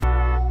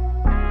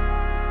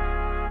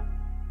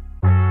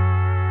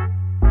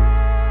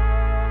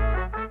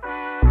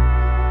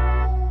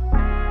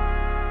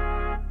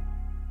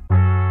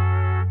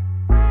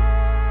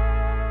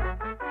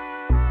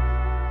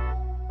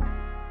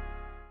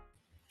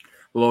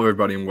Hello,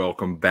 everybody, and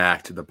welcome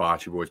back to the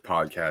Bocce Boys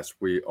podcast.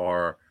 We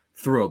are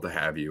thrilled to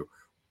have you.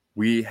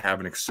 We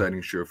have an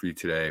exciting show for you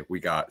today. We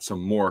got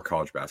some more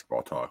college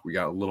basketball talk. We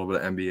got a little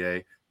bit of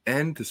NBA,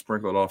 and to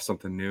sprinkle it off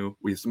something new,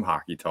 we have some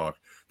hockey talk.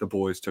 The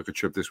boys took a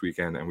trip this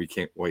weekend, and we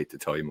can't wait to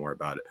tell you more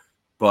about it.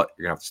 But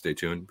you're going to have to stay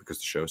tuned because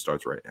the show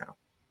starts right now.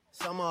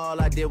 Summer,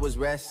 all I did was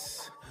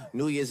rest.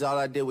 New Year's, all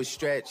I did was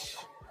stretch.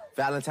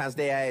 Valentine's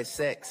Day, I had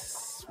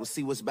sex. We'll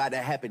see what's about to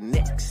happen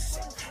next.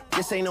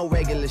 This ain't no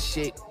regular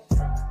shit.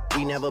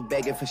 We never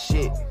begging for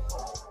shit.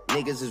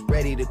 Niggas is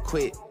ready to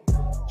quit.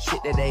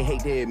 Shit that they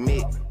hate to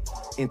admit.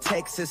 In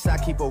Texas, I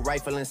keep a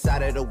rifle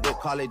inside of the whip,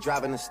 call it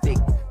driving a stick.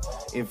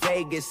 In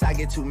Vegas, I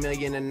get $2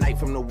 million a night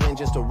from the wind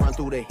just to run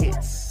through the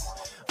hits.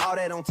 All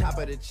that on top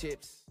of the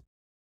chips.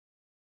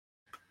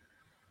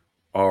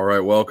 All right,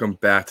 welcome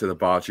back to the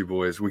Bocce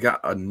Boys. We got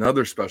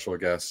another special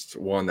guest,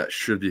 one that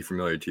should be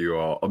familiar to you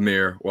all.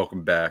 Amir,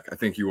 welcome back. I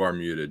think you are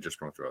muted. Just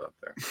going to throw it up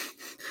there.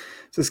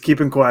 Just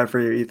keeping quiet for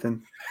you,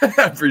 Ethan.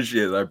 I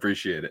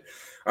appreciate it.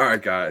 All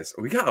right, guys,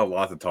 we got a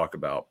lot to talk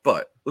about,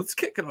 but let's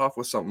kick it off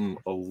with something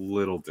a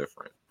little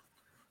different.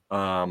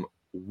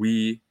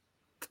 We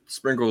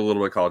sprinkled a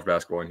little bit of college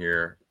basketball in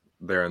here,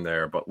 there and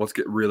there, but let's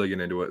really get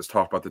into it. Let's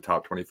talk about the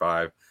top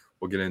 25.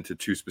 We'll get into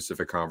two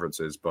specific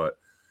conferences, but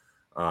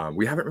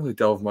we haven't really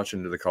delved much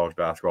into the college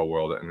basketball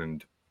world,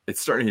 and it's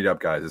starting to heat up,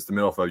 guys. It's the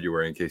middle of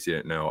February, in case you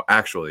didn't know.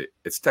 Actually,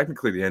 it's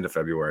technically the end of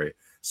February,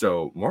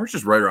 so March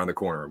is right around the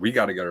corner. We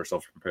got to get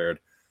ourselves prepared.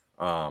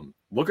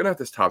 Looking at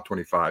this top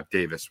 25,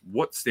 Davis,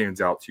 what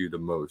stands out to you the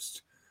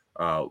most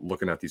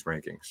looking at these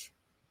rankings?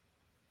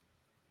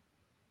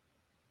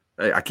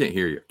 Hey, I can't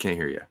hear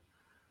you.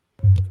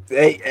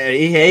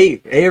 Hey,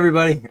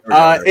 everybody.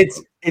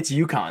 It's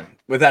UConn,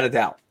 without a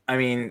doubt. I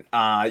mean,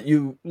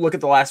 you look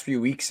at the last few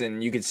weeks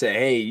and you could say,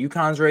 hey,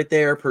 UConn's right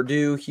there,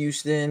 Purdue,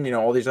 Houston,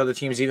 all these other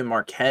teams, even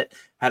Marquette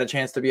had a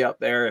chance to be up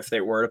there if they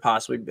were to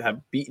possibly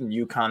have beaten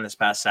UConn this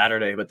past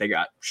Saturday, but they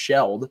got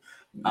shelled.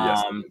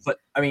 Yes. But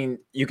I mean,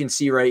 you can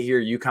see right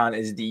here, UConn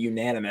is the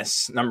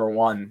unanimous number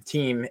one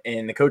team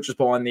in the coaches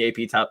poll in the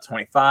AP top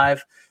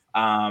 25.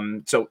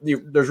 So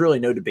there's really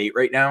no debate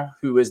right now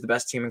who is the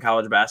best team in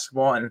college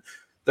basketball, and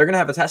they're going to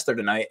have a tester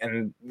tonight,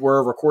 and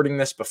we're recording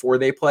this before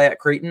they play at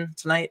Creighton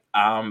tonight.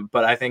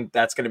 But I think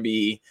that's going to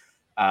be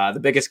the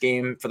biggest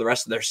game for the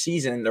rest of their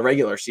season, the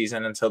regular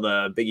season, until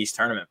the Big East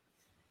tournament.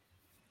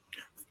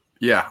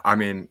 Yeah, I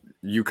mean,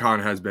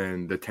 UConn has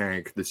been the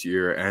tank this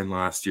year and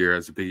last year.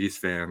 As a Big East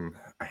fan,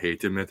 I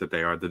hate to admit that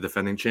they are the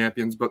defending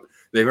champions, but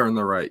they've earned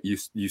the right.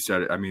 You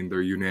said it. I mean,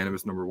 they're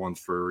unanimous number ones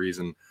for a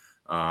reason.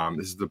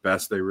 This is the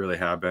best they really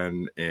have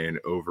been in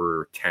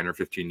over 10 or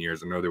 15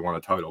 years. I know they won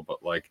a title, but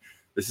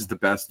this is the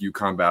best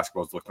UConn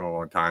basketball has looked in a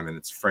long time, and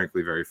it's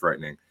frankly very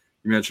frightening.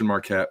 You mentioned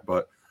Marquette,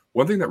 but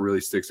one thing that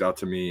really sticks out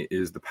to me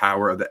is the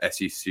power of the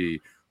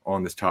SEC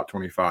on this top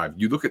 25.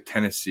 You look at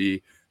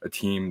Tennessee, a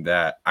team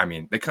that, I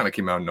mean, they kind of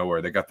came out of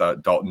nowhere. They got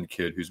that Dalton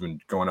kid who's been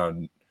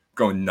going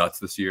nuts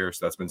this year,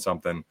 so that's been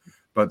something.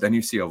 But then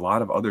you see a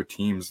lot of other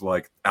teams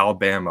like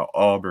Alabama,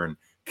 Auburn,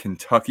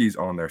 Kentucky's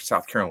on there.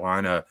 South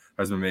Carolina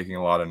has been making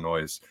a lot of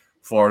noise.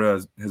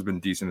 Florida has been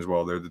decent as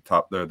well. They're the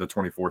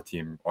 24th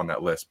team on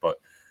that list. But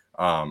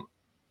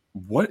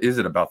what is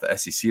it about the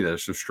SEC that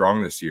is so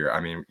strong this year?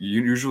 I mean,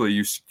 usually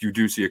you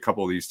do see a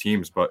couple of these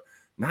teams, but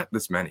not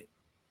this many.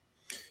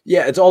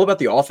 Yeah, it's all about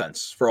the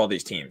offense for all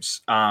these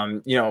teams.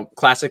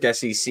 Classic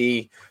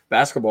SEC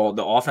basketball,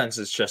 the offense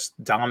is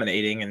just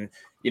dominating. And,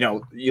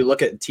 you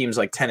look at teams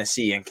like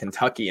Tennessee and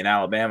Kentucky and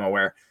Alabama,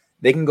 where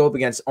they can go up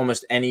against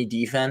almost any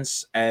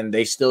defense and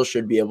they still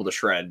should be able to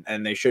shred,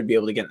 and they should be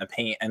able to get in the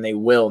paint, and they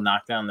will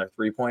knock down their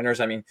three-pointers.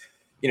 I mean,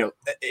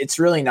 it's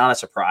really not a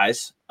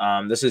surprise.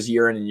 This is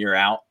year in and year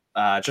out.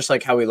 Just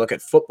like how we look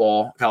at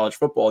football, college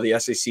football, the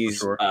SEC's,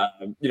 sure.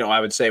 I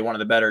would say one of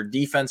the better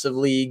defensive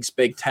leagues.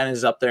 Big Ten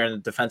is up there in the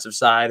defensive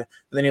side. And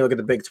then you look at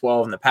the Big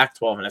 12 and the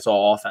Pac-12, and it's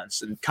all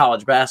offense. In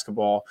college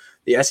basketball,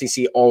 the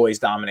SEC always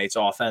dominates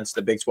offense.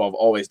 The Big 12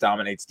 always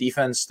dominates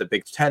defense. The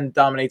Big 10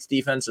 dominates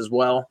defense as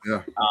well.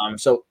 Yeah.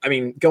 So, I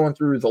mean, going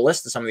through the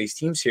list of some of these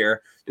teams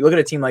here, you look at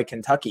a team like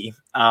Kentucky,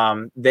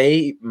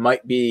 they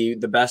might be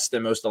the best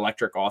and most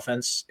electric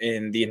offense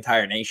in the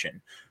entire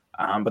nation.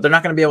 But they're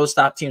not going to be able to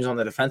stop teams on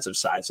the defensive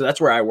side. So that's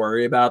where I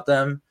worry about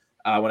them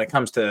when it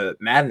comes to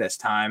madness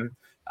time.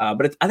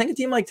 But I think a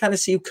team like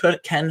Tennessee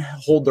can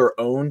hold their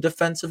own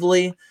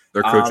defensively.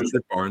 Their coaches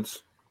are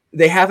Barnes.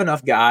 They have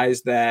enough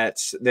guys that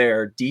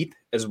they're deep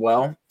as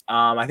well.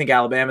 I think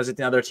Alabama's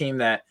another team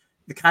that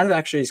kind of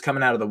actually is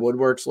coming out of the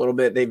woodworks a little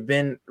bit. They've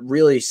been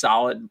really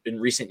solid in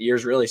recent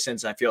years, really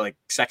since I feel like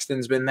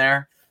Sexton's been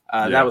there.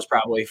 That was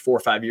probably 4 or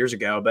 5 years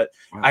ago. But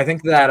wow. I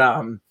think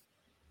that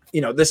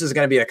this is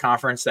going to be a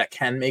conference that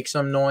can make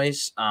some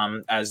noise,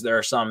 as there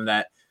are some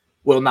that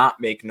will not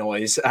make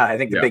noise. I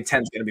think the Big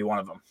Ten is going to be one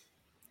of them.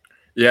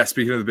 Yeah,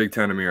 speaking of the Big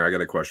Ten, Amir, I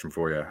got a question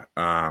for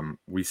you.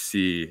 We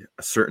see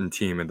a certain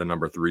team in the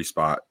number 3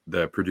 spot,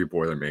 the Purdue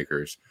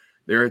Boilermakers.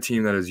 They're a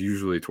team that is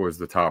usually towards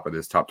the top of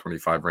this top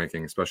 25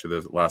 ranking, especially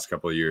the last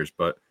couple of years,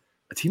 but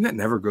a team that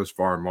never goes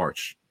far in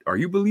March. Are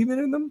you believing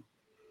in them?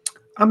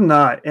 I'm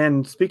not.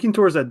 And speaking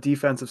towards that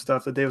defensive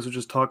stuff that Davis was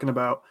just talking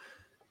about,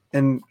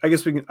 and I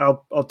guess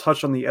I'll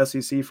touch on the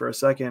SEC for a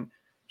second.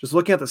 Just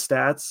looking at the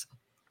stats,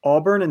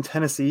 Auburn and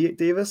Tennessee,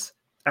 Davis,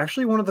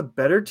 actually one of the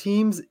better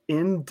teams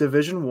in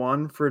Division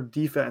One for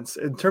defense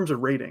in terms of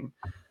rating.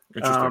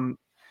 Interesting.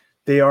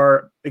 They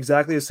are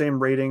exactly the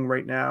same rating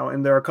right now,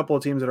 and there are a couple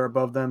of teams that are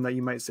above them that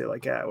you might say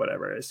like, yeah,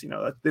 whatever it is. They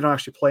don't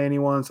actually play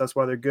anyone, so that's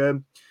why they're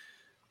good.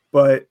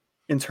 But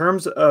in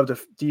terms of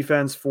the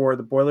defense for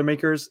the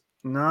Boilermakers,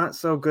 not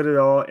so good at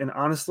all. And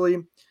honestly,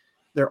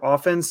 their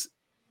offense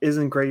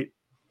isn't great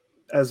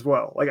as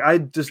well. Like I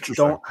just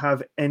don't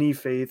have any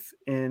faith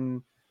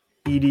in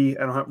Edie.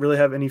 I don't really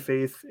have any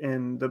faith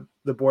in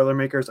the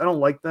Boilermakers. I don't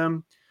like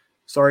them.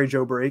 Sorry,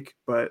 Joe Brake,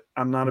 but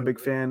I'm not a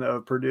big fan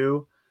of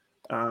Purdue.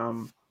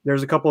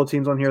 There's a couple of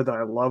teams on here that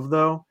I love,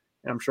 though,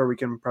 and I'm sure we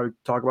can probably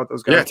talk about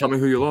those guys. Yeah, tell me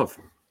who you love.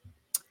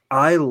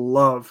 I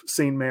love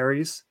St.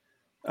 Mary's.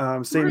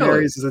 St.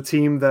 Mary's is a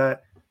team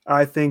that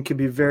I think could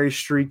be very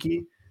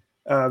streaky,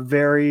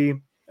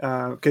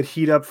 could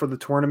heat up for the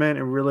tournament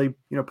and really,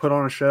 put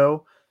on a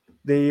show.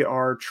 They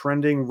are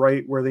trending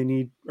right where they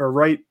need, or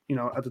right,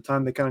 at the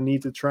time they kind of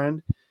need to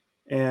trend.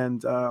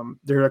 And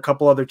there are a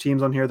couple other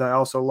teams on here that I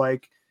also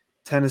like.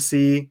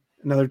 Tennessee,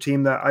 another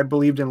team that I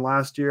believed in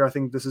last year. I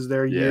think this is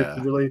their year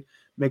to really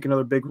make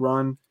another big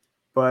run.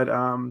 But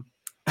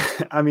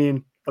I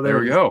mean, there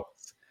we go.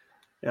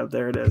 Yeah,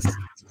 there it is.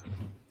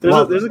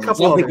 There's a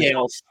couple of the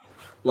Gales.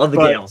 Love the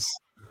Gales.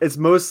 It's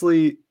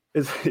mostly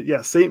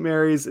St.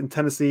 Mary's and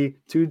Tennessee,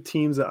 two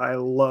teams that I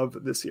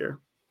love this year.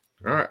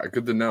 All right,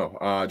 good to know.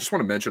 Just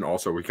want to mention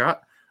also we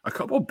got a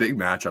couple big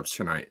matchups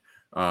tonight.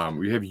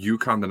 We have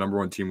UConn, the number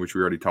one team, which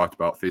we already talked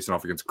about, facing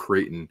off against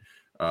Creighton,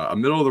 a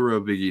middle of the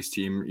road Big East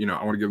team.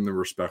 I want to give them the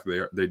respect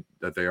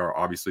that they are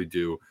obviously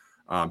due.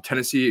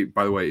 Tennessee,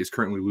 by the way, is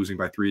currently losing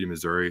by 3 to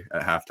Missouri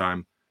at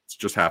halftime. It's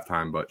just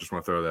halftime, but just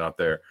want to throw that out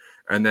there.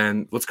 And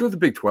then let's go to the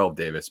Big 12,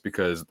 Davis,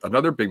 because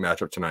another big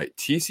matchup tonight,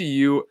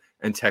 TCU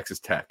and Texas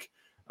Tech.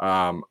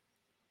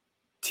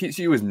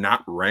 TCU is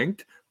not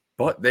ranked,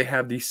 but they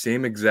have the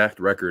same exact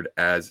record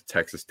as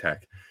Texas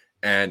Tech.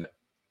 And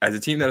as a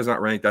team that is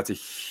not ranked, that's a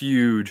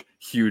huge,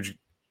 huge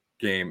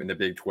game in the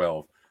Big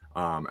 12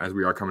 as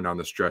we are coming down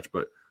the stretch.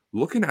 But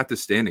looking at the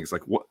standings,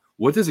 like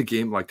what does a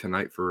game like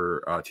tonight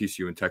for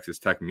TCU and Texas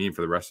Tech mean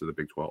for the rest of the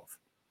Big 12?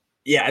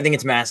 Yeah, I think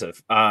it's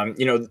massive.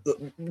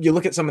 You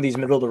look at some of these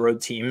middle of the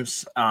road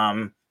teams,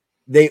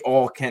 they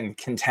all can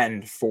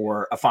contend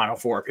for a Final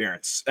Four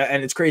appearance.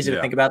 And it's crazy to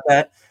think about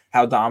that,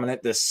 how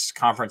dominant this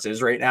conference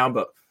is right now.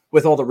 But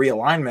with all the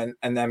realignment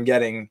and them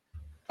getting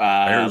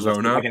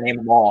Arizona, I can name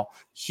them all: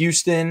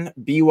 Houston,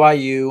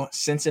 BYU,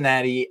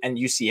 Cincinnati, and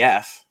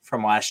UCF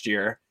from last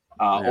year,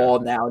 all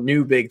now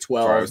new Big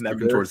 12 Sorry, I was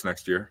members. looking towards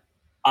next year.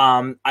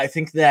 I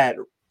think that,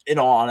 in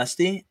all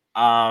honesty,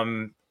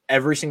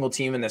 every single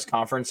team in this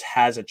conference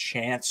has a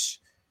chance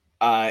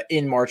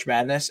in March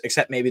Madness,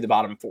 except maybe the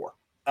bottom 4.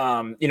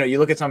 You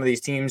look at some of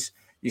these teams,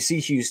 you see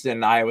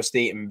Houston, Iowa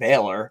State, and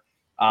Baylor.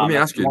 Let me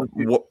ask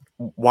you,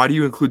 why do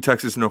you include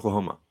Texas and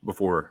Oklahoma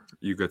before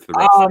you get to the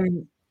rest?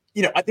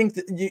 I think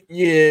that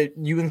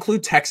you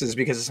include Texas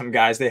because of some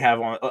guys they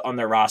have on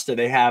their roster.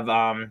 They have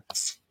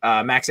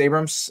Max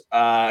Abrams,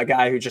 a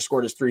guy who just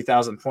scored his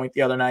 3,000th point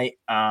the other night.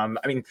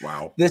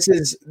 Wow. This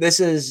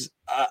is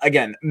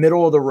again,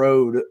 middle of the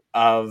road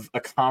of a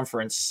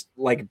conference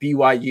like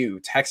BYU,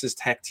 Texas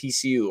Tech,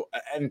 TCU,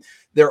 and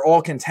they're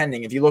all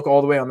contending. If you look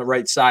all the way on the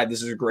right side,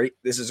 this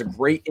is a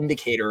great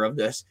indicator of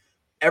this.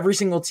 Every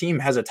single team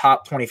has a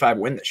top 25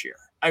 win this year.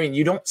 I mean,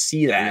 you don't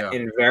see that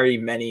in very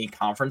many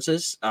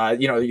conferences.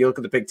 You look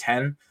at the Big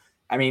Ten.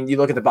 I mean, you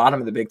look at the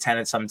bottom of the Big Ten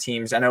at some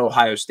teams. I know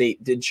Ohio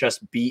State did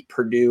just beat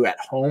Purdue at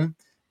home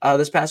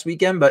this past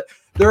weekend, but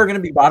there are going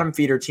to be bottom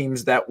feeder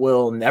teams that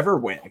will never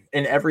win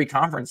in every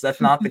conference. That's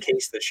not the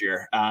case this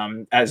year.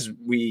 And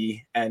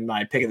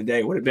my pick of the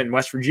day would have been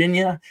West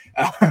Virginia.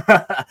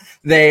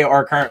 They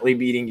are currently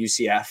beating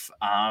UCF.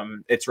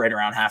 It's right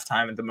around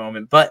halftime at the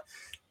moment, but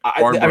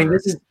I mean,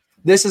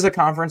 this is a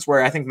conference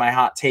where I think my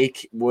hot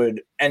take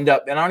would end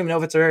up, and I don't even know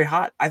if it's very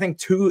hot. I think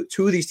two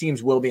of these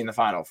teams will be in the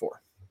Final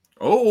Four.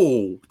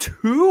 Oh,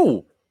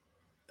 2?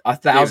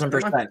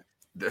 1,000%.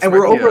 And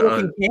we're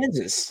overlooking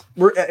Kansas.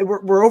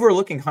 We're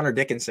overlooking Hunter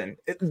Dickinson.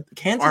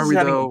 Kansas is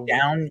having a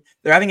down.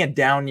 They're having a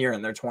down year,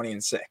 and they're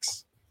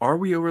 20-6. Are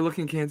we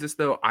overlooking Kansas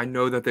though? I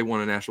know that they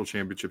won a national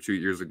championship 2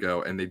 years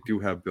ago, and they do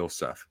have Bill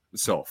Self.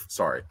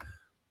 Sorry.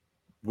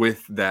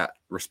 With that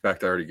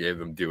respect I already gave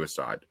them due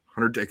aside,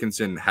 Hunter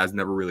Dickinson has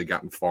never really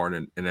gotten far in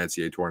an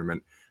NCAA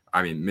tournament.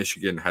 I mean,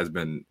 Michigan has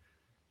been,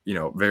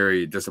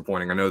 very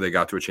disappointing. I know they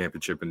got to a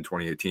championship in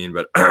 2018,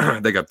 but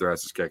they got their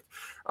asses kicked.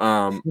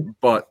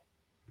 But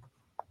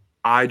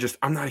I'm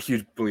not a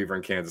huge believer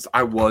in Kansas.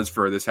 I was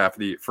for this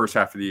first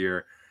half of the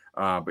year,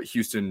 but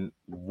Houston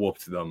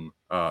whooped them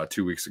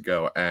 2 weeks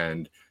ago,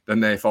 and then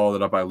they followed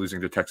it up by losing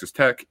to Texas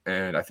Tech,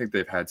 and I think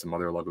they've had some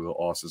other lucky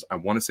losses. I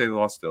want to say they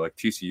lost to like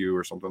TCU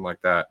or something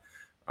like that.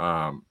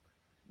 I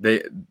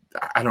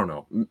don't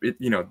know.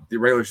 The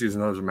regular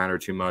season doesn't matter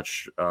too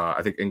much.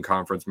 I think in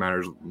conference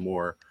matters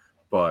more,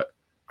 but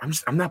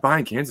I'm not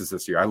buying Kansas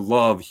this year. I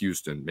love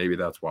Houston. Maybe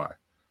that's why.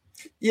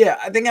 Yeah,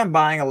 I think I'm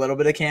buying a little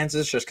bit of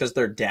Kansas just because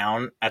they're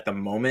down at the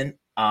moment.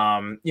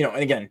 And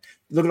again,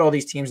 look at all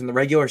these teams, and the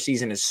regular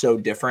season is so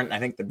different. I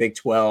think the Big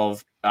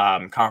 12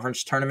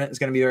 conference tournament is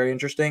going to be very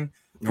interesting.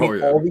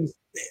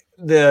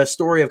 The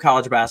story of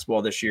college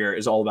basketball this year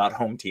is all about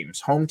home teams,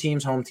 home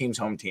teams, home teams,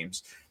 home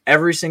teams.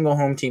 Every single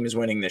home team is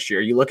winning this year.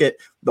 You look at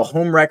the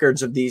home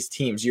records of these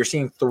teams, you're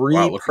seeing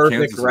three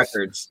perfect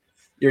records.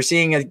 You're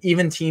seeing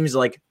even teams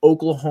like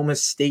Oklahoma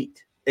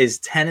State is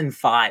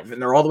 10-5,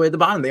 and they're all the way at the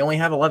bottom. They only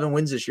have 11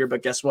 wins this year,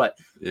 but guess what?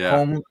 Yeah.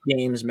 Home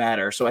games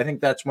matter. So I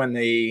think that's when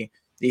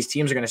these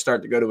teams are going to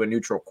start to go to a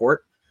neutral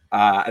court.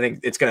 I think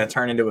it's going to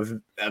turn into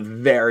a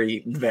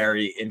very,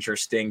 very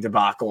interesting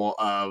debacle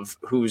of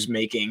who's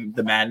making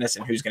the madness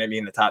and who's going to be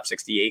in the top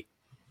 68.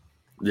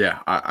 Yeah,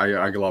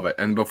 I love it.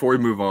 And before we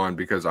move on,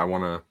 because I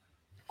want to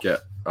get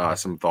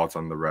some thoughts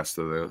on the rest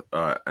of the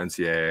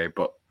NCAA,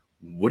 but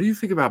what do you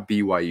think about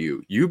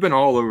BYU? You've been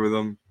all over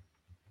them,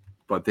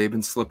 but they've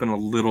been slipping a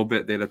little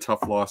bit. They had a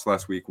tough loss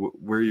last week.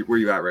 Where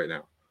you at right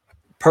now?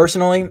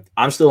 Personally,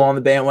 I'm still on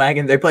the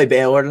bandwagon. They play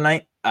Baylor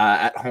tonight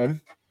at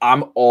home.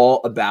 I'm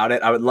all about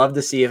it. I would love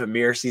to see if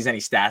Amir sees any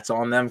stats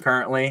on them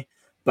currently,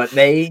 but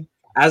they,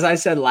 as I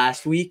said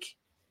last week,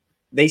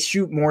 they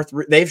shoot more.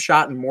 They've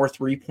shot more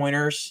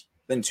 3-pointers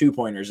than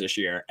 2-pointers this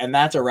year, and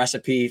that's a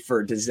recipe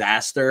for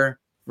disaster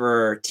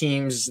for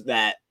teams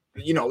that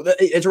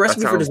it's a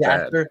recipe for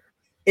disaster.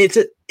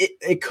 Bad.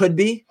 It could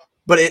be,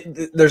 but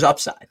there's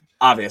upside.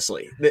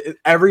 Obviously,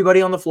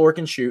 everybody on the floor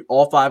can shoot.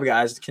 All 5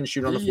 guys can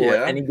shoot on the floor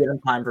at any given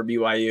time for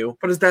BYU.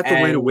 But is that the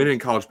way to win in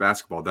college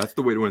basketball? That's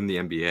the way to win the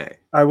NBA.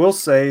 I will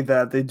say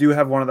that they do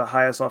have one of the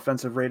highest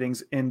offensive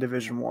ratings in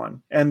Division I,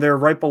 and they're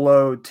right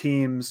below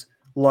teams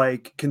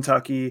like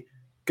Kentucky,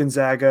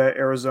 Gonzaga,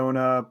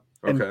 Arizona,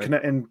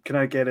 and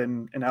Connecticut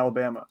and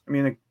Alabama. I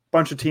mean, a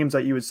bunch of teams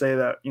that you would say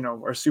that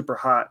are super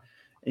hot.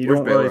 And you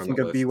don't really think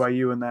of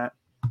BYU in that.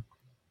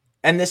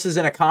 And this is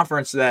in a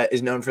conference that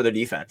is known for their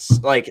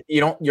defense. Like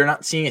you're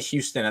not seeing a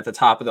Houston at the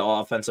top of the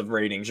offensive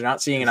ratings. You're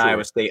not seeing an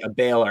Iowa State, a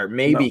Baylor,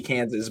 maybe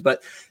Kansas.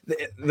 But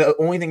the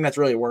only thing that's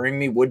really worrying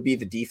me would be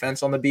the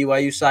defense on the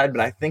BYU side. But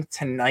I think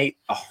tonight,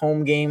 a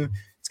home game,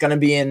 it's going to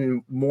be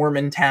in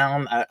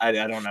Mormontown. I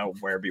don't know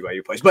where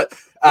BYU plays, but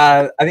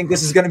I think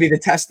this is going to be the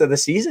test of the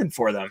season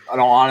for them,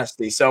 in all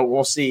honesty. So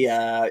we'll see.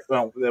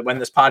 When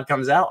this pod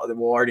comes out,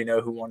 we'll already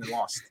know who won and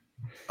lost.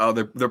 Oh,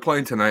 they're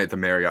playing tonight at the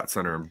Marriott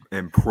Center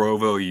in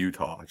Provo,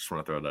 Utah. I just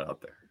want to throw that out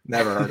there.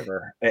 Never heard of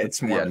her. It's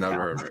Mormontown. Never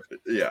heard of her.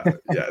 Yeah,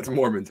 it's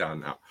Mormontown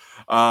now.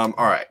 All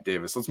right,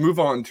 Davis, let's move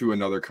on to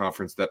another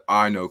conference that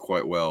I know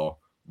quite well,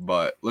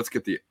 but let's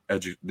get the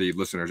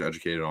listeners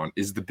educated on,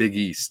 is the Big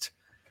East,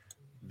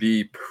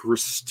 the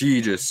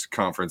prestigious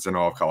conference in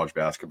all of college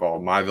basketball.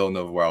 My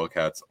Villanova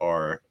Wildcats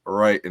are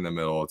right in the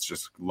middle. It's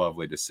just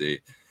lovely to see.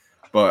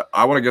 But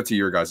I want to get to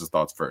your guys'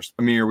 thoughts first.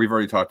 Amir, we've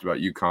already talked about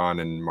UConn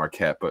and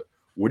Marquette, but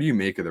what do you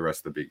make of the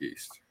rest of the Big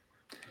East?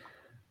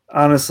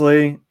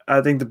 Honestly,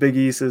 I think the Big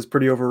East is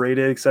pretty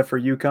overrated, except for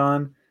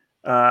UConn.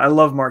 I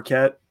love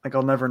Marquette. Like,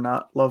 I'll never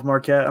not love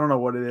Marquette. I don't know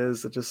what it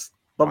is. I just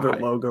love their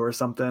logo or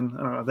something.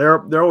 I don't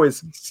know. They're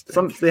always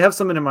they have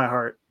something in my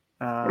heart.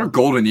 What are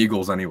Golden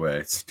Eagles anyway?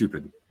 It's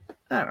stupid.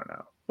 I don't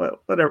know. Well,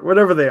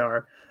 whatever they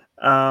are.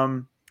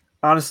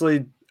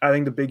 Honestly, I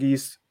think the Big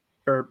East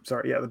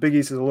the Big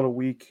East is a little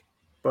weak,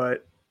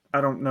 but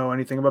I don't know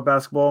anything about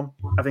basketball.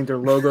 I think their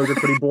logos are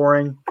pretty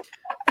boring.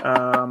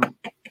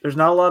 There's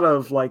not a lot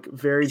of like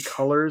varied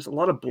colors, a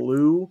lot of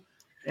blue.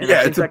 And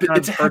it's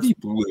a heavy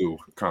blue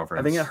conference.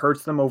 I think it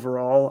hurts them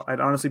overall. I'd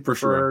honestly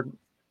prefer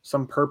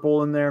some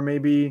purple in there,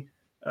 maybe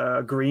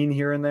green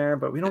here and there,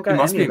 but we don't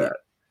got any of that.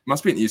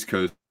 Must be an East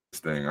Coast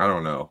thing. I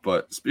don't know.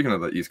 But speaking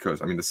of the East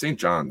Coast, I mean, the St.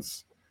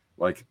 John's,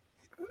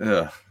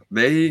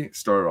 they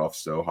started off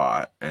so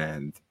hot,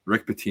 and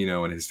Rick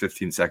Pitino and his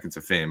 15 seconds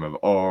of fame have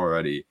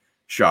already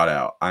shot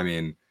out. I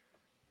mean,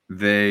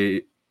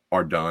 they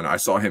are done. I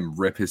saw him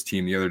rip his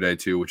team the other day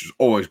too, which is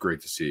always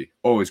great to see.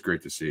 Always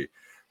great to see.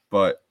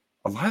 But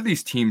a lot of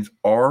these teams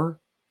are,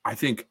 I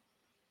think,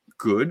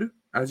 good,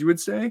 as you would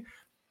say.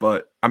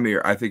 But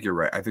Amir, I think you're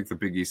right. I think the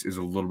Big East is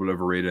a little bit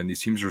overrated, and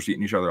these teams are just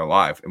eating each other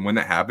alive. And when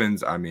that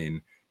happens, I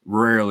mean,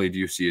 rarely do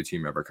you see a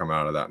team ever come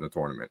out of that in the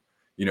tournament.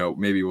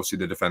 Maybe we'll see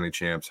the defending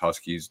champs,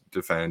 Huskies,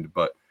 defend,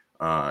 but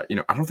I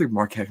don't think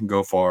Marquette can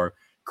go far.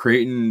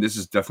 Creighton, this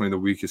is definitely the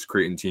weakest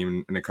Creighton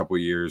team in a couple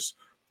of years.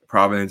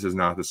 Providence is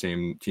not the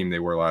same team they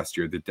were last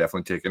year. They've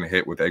definitely taken a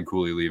hit with Ed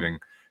Cooley leaving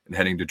and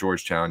heading to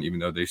Georgetown, even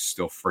though they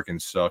still freaking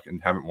suck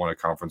and haven't won a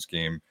conference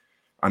game.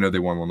 I know they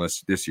won one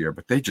this year,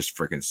 but they just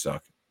freaking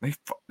suck.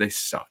 They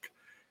suck.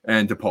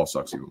 And DePaul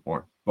sucks even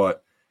more.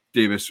 But,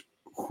 Davis,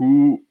 let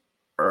me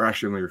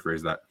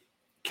rephrase that.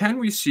 Can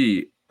we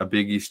see a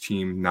Big East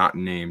team not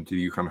named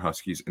the UConn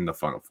Huskies in the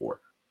Final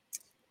Four?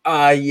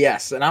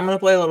 Yes, and I'm going to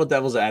play a little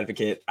devil's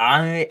advocate.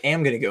 I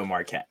am going to go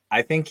Marquette.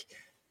 I think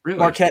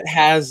Marquette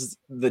has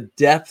the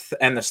depth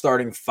and the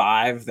starting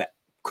 5 that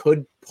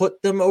could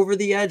put them over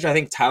the edge. I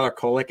think Tyler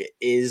Kolek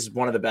is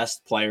one of the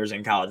best players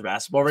in college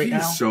basketball right now.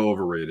 He's so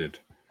overrated.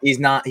 He's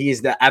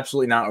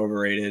absolutely not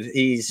overrated.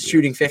 He's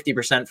shooting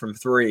 50% from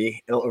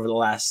three over the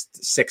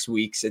last 6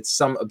 weeks. It's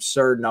some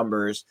absurd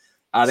numbers.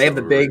 They have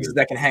the bigs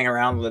that can hang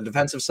around on the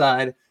defensive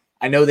side.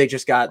 I know they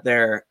just got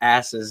their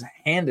asses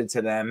handed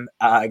to them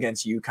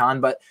against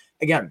UConn, but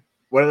again,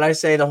 what did I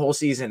say the whole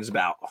season is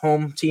about?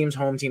 Home teams,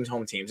 home teams,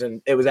 home teams.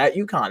 And it was at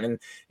UConn. And,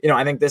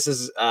 I think this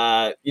is,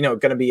 going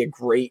to be a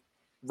great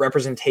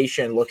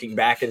representation looking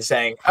back and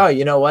saying, oh,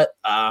 you know what?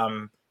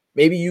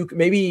 Maybe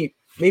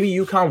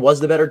UConn was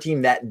the better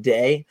team that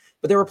day,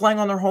 but they were playing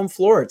on their home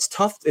floor. It's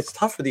tough. It's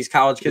tough for these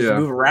college kids to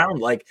move around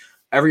like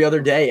every other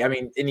day. I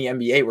mean, in the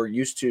NBA, we're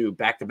used to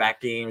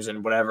back-to-back games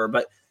and whatever,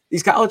 but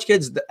these college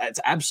kids, it's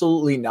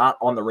absolutely not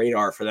on the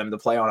radar for them to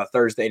play on a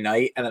Thursday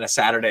night and then a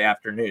Saturday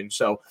afternoon.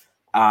 So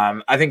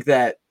I think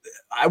that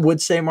I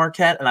would say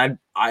Marquette, and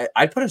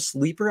I'd put a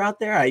sleeper out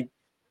there. I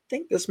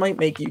think this might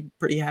make you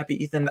pretty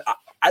happy, Ethan.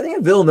 I think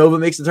if Villanova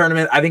makes the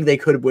tournament, I think they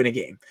could win a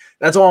game.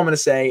 That's all I'm going to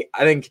say.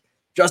 I think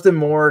Justin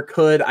Moore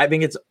could. I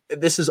think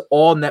this is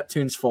all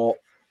Neptune's fault.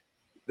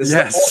 This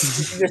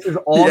is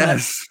all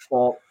Neptune's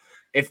fault.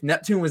 If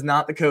Neptune was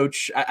not the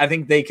coach, I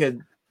think they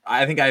could.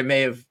 I think I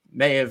may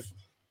have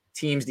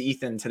teamed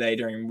Ethan today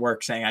during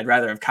work saying I'd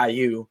rather have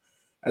Caillou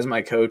as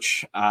my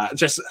coach.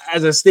 Just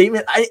as a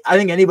statement, I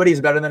think anybody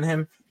is better than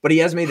him, but he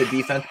has made the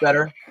defense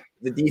better.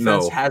 The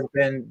defense has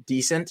been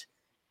decent.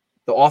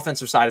 The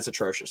offensive side is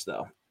atrocious,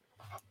 though.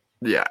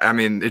 Yeah, I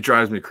mean, it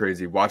drives me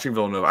crazy. Watching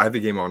Villanova, I have the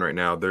game on right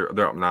now. They're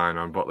up 9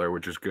 on Butler,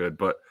 which is good.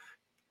 But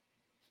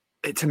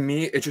to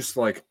me, it's just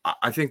like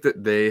I think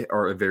that they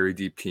are a very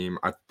deep team.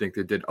 I think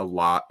they did a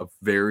lot of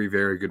very,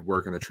 very good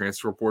work in the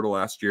transfer portal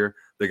last year.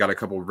 They got a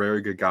couple of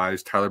very good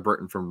guys. Tyler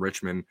Burton from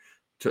Richmond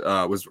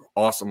was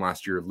awesome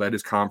last year. Led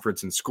his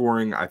conference in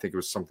scoring. I think it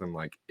was something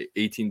like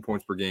 18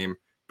 points per game,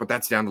 but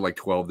that's down to like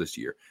 12 this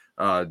year.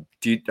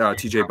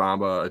 TJ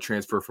Bamba, a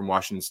transfer from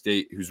Washington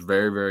State, who's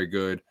very, very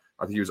good.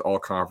 I think he was all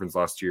conference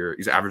last year.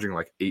 He's averaging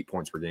like 8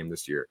 points per game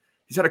this year.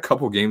 He's had a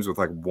couple games with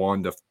like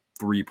 1 to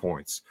 3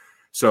 points.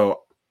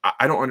 So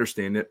I don't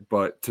understand it,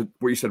 but to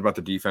what you said about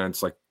the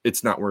defense, like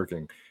it's not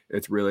working.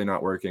 It's really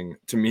not working.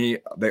 To me,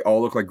 they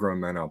all look like grown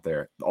men out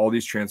there. All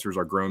these transfers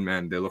are grown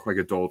men. They look like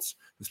adults,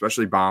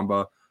 especially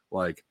Bamba.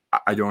 Like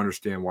I don't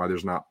understand why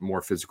there's not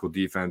more physical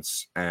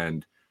defense.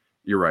 And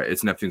you're right.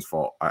 It's Neptune's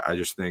fault. I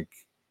just think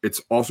it's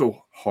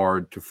also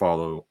hard to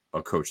follow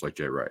a coach like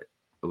Jay Wright.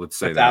 Let's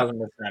say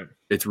 1,000%. that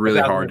it's really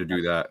hard to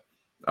do that.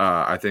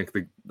 I think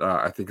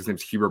his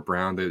name's Hubert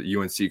Brown, the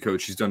UNC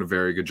coach. He's done a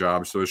very good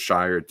job. So is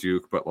Shire at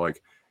Duke, but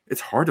like it's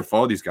hard to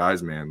follow these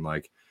guys, man.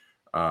 Like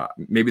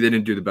maybe they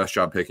didn't do the best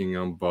job picking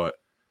them, but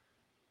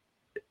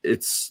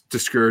it's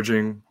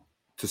discouraging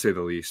to say the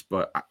least.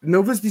 But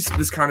Nova's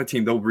this kind of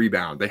team. They'll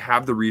rebound. They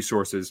have the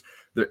resources.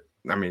 They're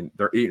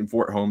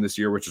 8-4 at home this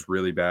year, which is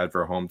really bad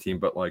for a home team.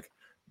 But like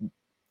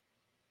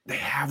they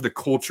have the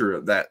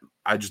culture that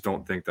I just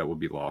don't think that will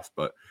be lost.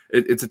 But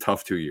it's a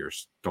tough 2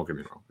 years. Don't get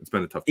me wrong. It's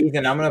been a tough 2 years.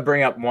 Ethan, I'm going to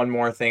bring up one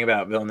more thing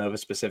about Villanova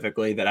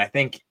specifically that I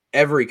think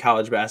every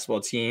college basketball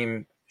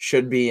team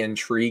should be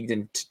intrigued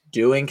in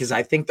doing, because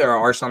I think there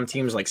are some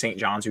teams like St.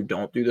 John's who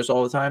don't do this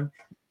all the time.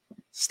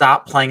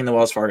 Stop playing in the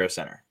Wells Fargo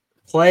Center.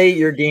 Play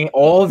your game,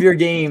 all of your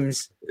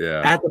games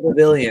at the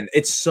Pavilion.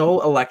 It's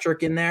so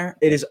electric in there.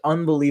 It is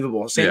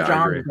unbelievable. St.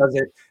 John's does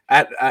it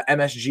at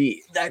MSG.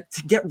 That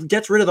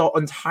gets rid of the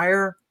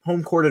entire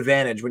home court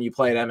advantage when you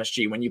play at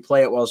MSG, when you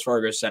play at Wells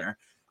Fargo Center.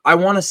 I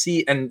want to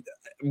see, and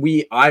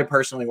I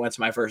personally went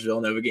to my first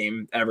Villanova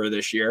game ever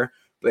this year.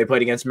 They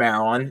played against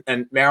Maryland,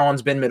 and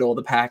Maryland's been middle of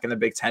the pack in the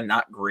Big Ten,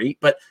 not great,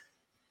 but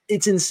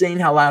it's insane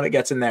how loud it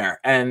gets in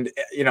there. And,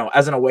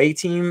 as an away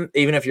team,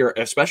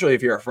 especially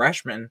if you're a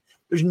freshman,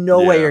 there's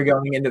no way you're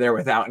going into there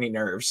without any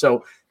nerves.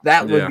 So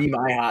that would be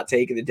my hot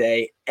take of the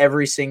day.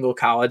 Every single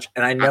college,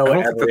 and I know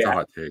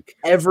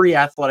every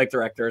athletic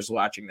director is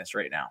watching this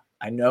right now.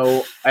 I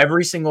know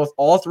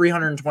all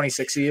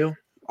 326 of you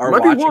are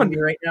watching me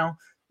right now.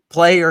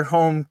 Play your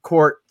home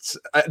courts.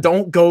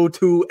 Don't go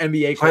to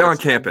NBA. Play on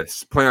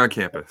campus. Play on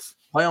campus.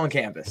 Play on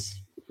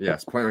campus.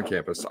 Yes, play on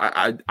campus.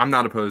 I'm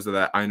not opposed to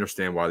that. I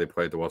understand why they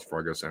play at the Wells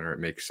Fargo Center. It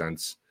makes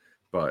sense.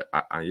 But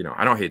I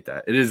don't hate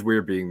that. It is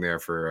weird being there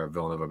for a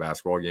Villanova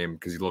basketball game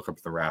because you look up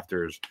at the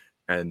rafters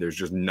and there's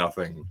just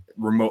nothing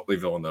remotely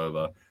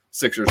Villanova.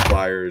 Sixers,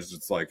 Flyers.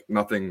 It's like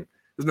nothing.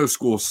 There's no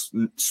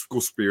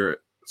school spirit.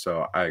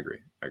 So I agree.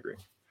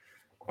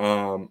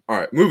 All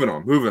right, moving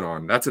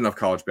on. That's enough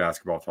college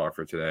basketball talk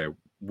for today.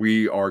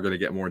 We are going to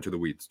get more into the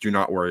weeds. Do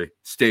not worry.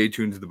 Stay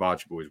tuned to the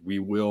Bocce Boys. We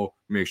will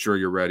make sure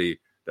you're ready,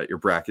 that your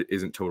bracket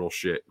isn't total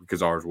shit,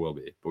 because ours will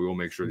be. But we will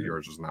make sure that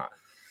yours is not.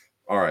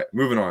 All right,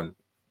 moving on.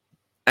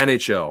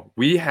 NHL.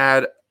 We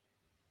had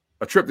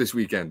a trip this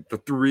weekend. The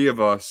three of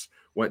us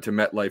went to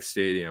MetLife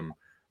Stadium,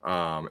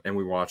 and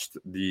we watched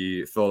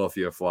the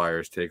Philadelphia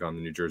Flyers take on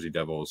the New Jersey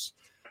Devils.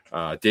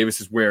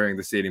 Davis is wearing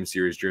the Stadium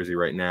Series jersey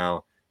right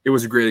now. It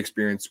was a great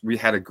experience. We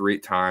had a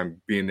great time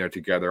being there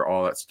together,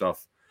 all that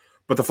stuff.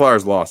 But the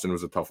Flyers lost, and it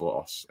was a tough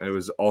loss. And it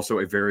was also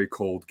a very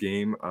cold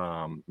game.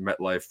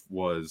 MetLife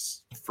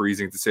was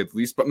freezing, to say the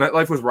least, but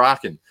MetLife was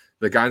rocking.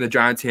 The guy in the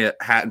Giants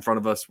hat in front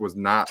of us was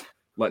not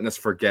letting us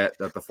forget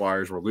that the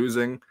Flyers were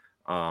losing.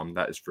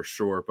 That is for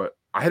sure. But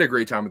I had a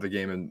great time at the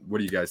game. And what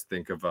do you guys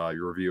think of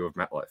your review of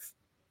MetLife?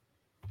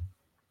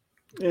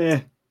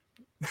 I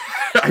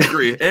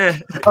agree.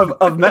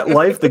 Of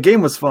MetLife, the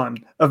game was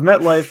fun. Of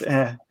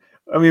MetLife,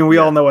 I mean, we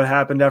all know what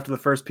happened after the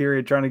first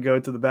period trying to go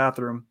to the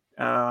bathroom.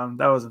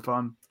 That wasn't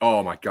fun.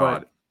 Oh, my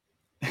God.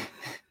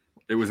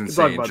 It was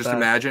insane. Just that.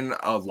 imagine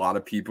a lot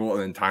of people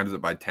and then times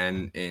it by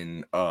 10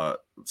 in a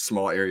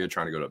small area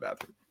trying to go to the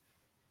bathroom.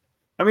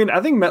 I mean,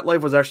 I think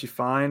MetLife was actually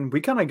fine. We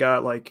kind of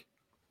got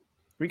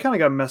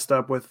messed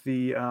up with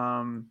the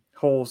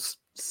whole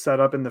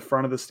setup in the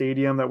front of the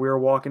stadium that we were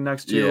walking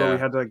next to. Where we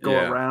had to go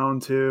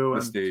around to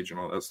the stage and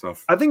all that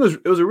stuff. I think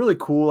it was a really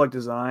cool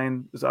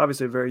design. It's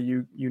obviously a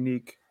very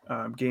unique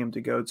game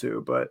to go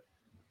to, but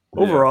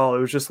overall, it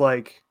was just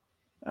like,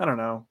 I don't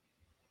know.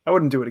 I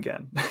wouldn't do it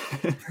again.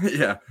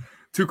 Yeah.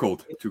 Too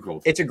cold.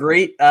 It's a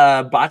great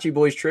Bocce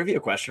Boys trivia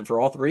question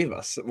for all three of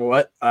us.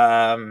 What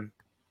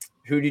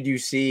who did you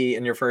see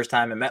in your first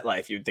time in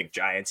MetLife? You'd think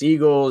Giants,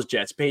 Eagles,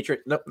 Jets,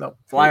 Patriots. No,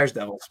 Flyers,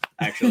 Devils,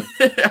 actually.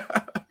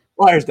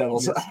 Flyers,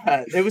 Devils.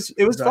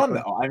 It was fun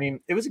though. I mean,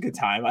 it was a good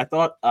time. I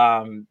thought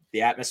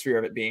the atmosphere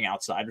of it being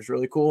outside was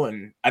really cool.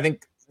 And I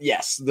think,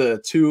 yes,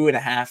 the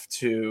 2.5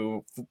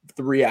 to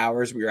 3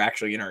 hours we were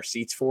actually in our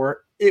seats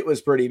for, it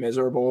was pretty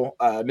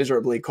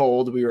miserably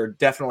cold. We were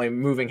definitely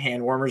moving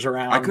hand warmers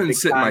around. I couldn't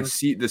sit in my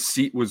seat. The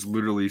seat was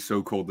literally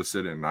so cold to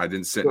sit in. I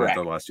didn't sit in it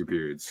the last 2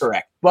 periods.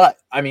 Correct. But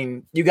I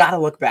mean, you got to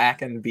look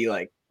back and be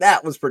like,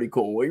 that was pretty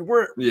cool.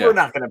 We're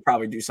not going to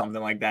probably do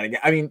something like that again.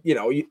 I mean,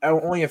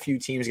 only a few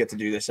teams get to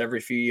do this every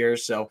few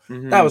years. So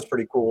that was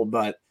pretty cool.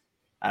 But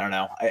I don't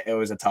know. It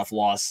was a tough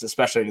loss,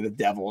 especially to the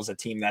Devils, a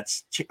team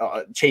that's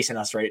chasing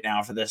us right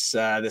now for this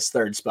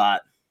third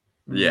spot.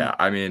 Yeah,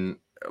 I mean,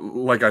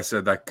 like I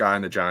said, that guy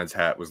in the Giants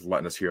hat was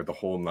letting us hear the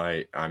whole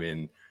night. I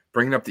mean,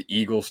 bringing up the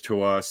Eagles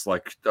to us,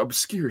 like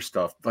obscure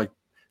stuff. Like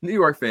New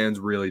York fans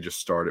really just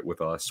started with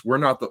us. We're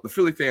not the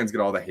Philly fans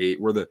get all the hate.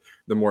 We're the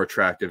more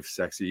attractive,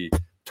 sexy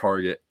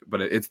target,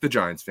 but it's the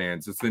Giants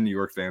fans. It's the New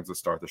York fans that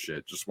start the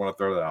shit. Just want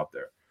to throw that out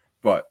there.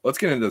 But let's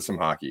get into some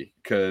hockey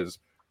because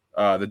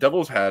the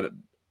Devils had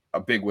a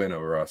big win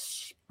over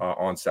us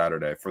on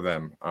Saturday for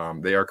them.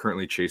 They are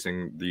currently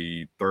chasing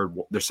their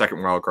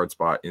second wild card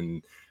spot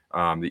in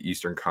the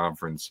Eastern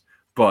Conference,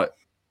 but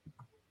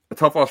a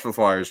tough loss for the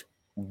Flyers.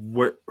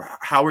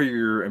 How are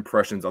your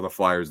impressions of the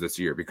Flyers this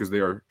year? Because they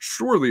are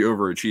surely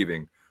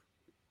overachieving.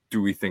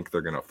 Do we think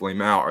they're going to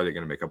flame out? Are they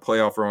going to make a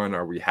playoff run?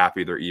 Are we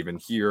happy they're even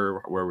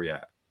here? Where are we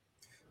at?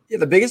 Yeah,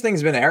 the biggest thing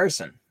has been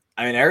Harrison.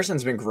 I mean,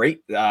 Harrison's been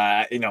great. We're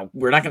not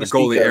going to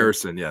speak goalie of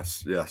Harrison.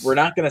 Yes. We're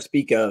not going to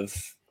speak of.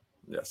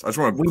 Yes, I just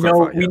want to.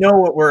 We know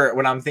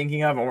what I'm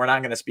thinking of, and we're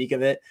not going to speak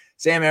of it.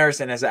 Sam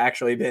Harrison has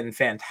actually been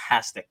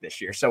fantastic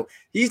this year, so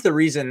he's the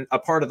reason,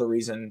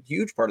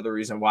 huge part of the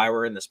reason why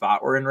we're in the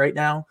spot we're in right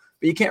now.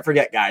 But you can't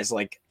forget guys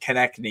like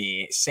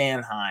Konechny,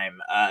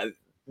 Sanheim,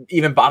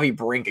 even Bobby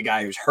Brink, a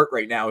guy who's hurt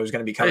right now, who's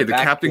going to be coming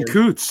back. Captain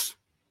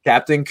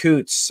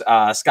Coots,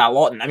 Scott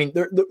Lawton. I mean,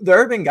 there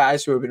have been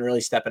guys who have been really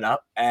stepping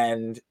up,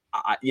 and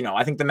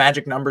I think the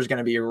magic number is going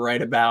to be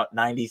right about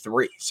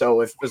 93.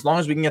 So as long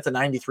as we can get to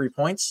 93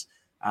 points,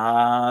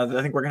 I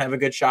think we're going to have a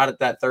good shot at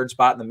that third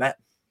spot in the Met.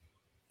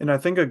 And I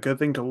think a good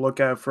thing to look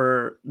at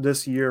for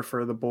this year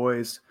for the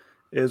boys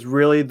is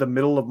really the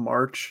middle of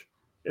March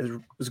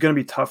is going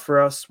to be tough for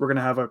us. We're going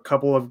to have a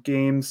couple of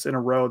games in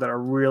a row that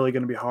are really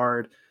going to be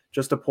hard.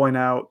 Just to point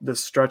out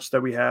this stretch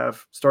that we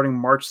have starting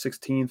March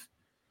 16th,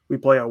 we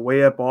play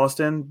away at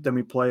Boston, then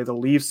we play the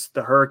Leafs,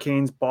 the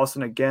Hurricanes,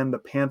 Boston again, the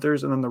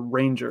Panthers, and then the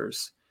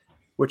Rangers,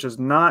 which is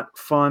not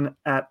fun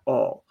at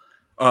all.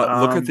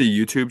 Look at the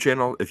YouTube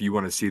channel if you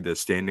want to see the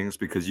standings,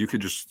 because you could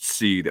just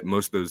see that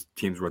most of those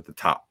teams were at the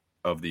top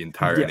of the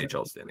entire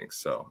NHL standings.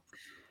 So,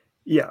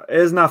 yeah, it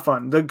is not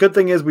fun. The good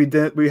thing is we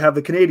have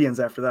the Canadians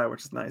after that,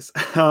 which is nice.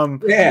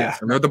 And they're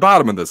at the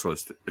bottom of this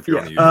list. If you're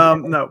on the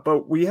YouTube. No,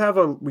 but we're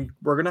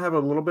gonna have a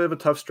little bit of a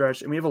tough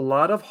stretch, and we have a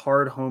lot of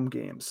hard home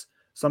games.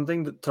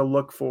 Something to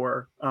look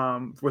for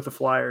with the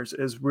Flyers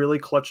is really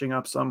clutching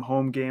up some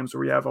home games where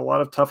we have a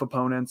lot of tough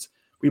opponents.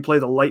 We play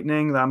the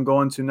Lightning that I'm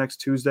going to next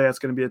Tuesday. That's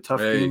going to be a tough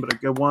game, but a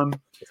good one.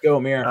 Let's go,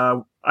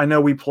 Amir. I know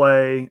we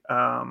play.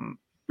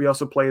 We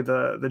also play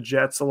the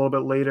Jets a little bit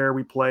later.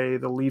 We play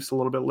the Leafs a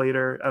little bit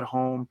later at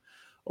home.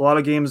 A lot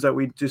of games that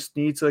we just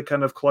need to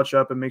kind of clutch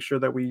up and make sure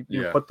that we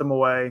put them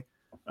away.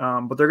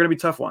 But they're going to be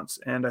tough ones,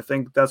 and I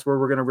think that's where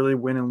we're going to really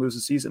win and lose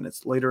the season.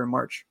 It's later in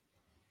March.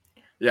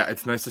 Yeah,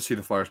 it's nice to see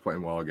the Flyers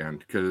playing well again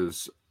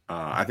because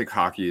I think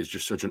hockey is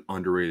just such an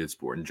underrated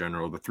sport in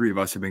general. The three of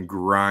us have been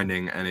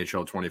grinding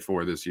NHL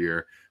 24 this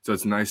year, so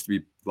it's nice to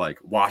be like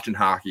watching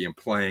hockey and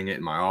playing it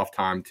in my off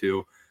time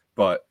too.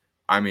 But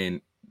I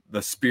mean,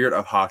 the spirit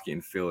of hockey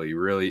in Philly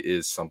really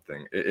is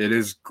something. It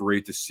is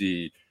great to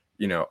see,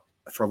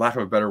 for lack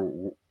of a better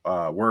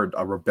word,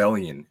 a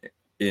rebellion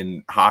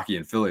in hockey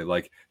in Philly.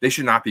 Like, they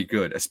should not be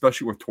good,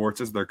 especially with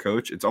Torts as their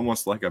coach. It's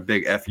almost like a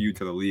big FU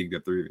to the league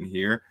that they're even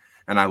here,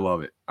 and I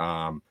love it.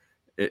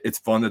 It's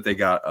fun that they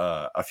got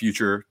a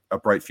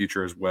bright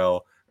future as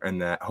well, and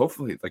that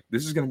hopefully, like,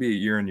 this is going to be a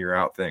year in, year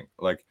out thing.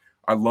 Like,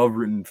 I love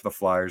rooting for the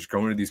Flyers,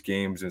 going to these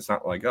games, and it's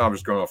not like, oh, I'm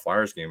just going to a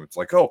Flyers game. It's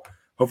like, oh,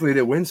 hopefully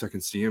they win so I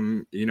can see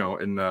them,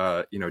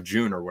 in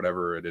June or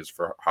whatever it is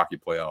for hockey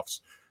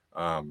playoffs.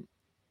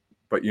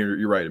 But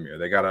you're right, Amir.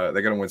 They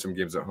gotta win some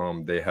games at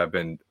home. They have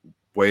been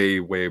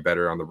way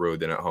better on the road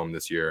than at home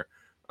this year.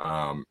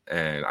 And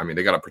I mean,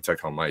 they gotta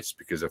protect home ice,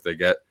 because if they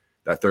get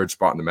that third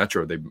spot in the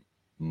Metro, they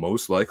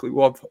most likely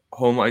will have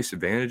home ice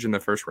advantage in the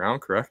first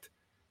round. Correct?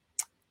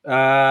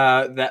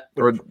 That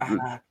would,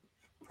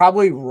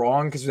 probably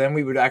wrong, because then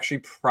we would actually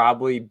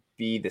probably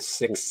be the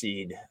 6th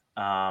seed.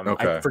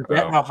 Okay. I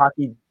forget how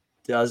hockey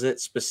does it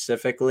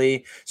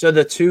specifically. So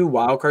the 2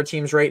 wildcard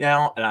teams right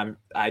now, and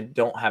I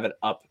don't have it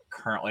up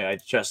currently. I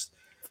just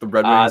the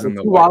Red Wings and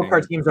the the 2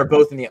 wildcard teams are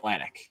both in the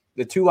Atlantic.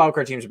 The 2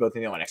 wildcard teams are both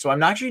in the Atlantic. So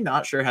I'm actually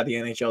not sure how the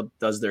NHL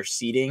does their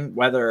seeding,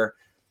 whether,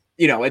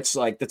 it's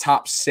like the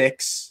top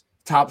 6,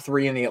 top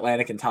 3 in the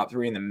Atlantic and top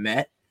 3 in the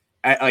Met.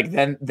 Like,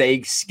 then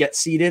they get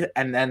seeded,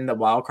 and then the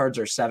wildcards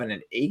are 7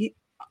 and 8,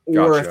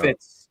 or if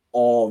it's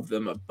all of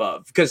them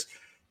above. Because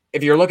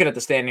if you're looking at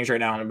the standings right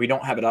now, and we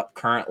don't have it up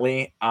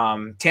currently,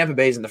 Tampa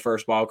Bay's in the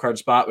first wildcard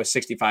spot with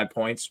 65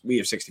 points. We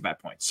have 65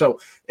 points. So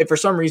if for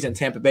some reason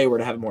Tampa Bay were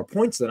to have more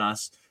points than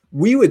us,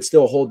 we would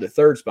still hold the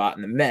 3rd spot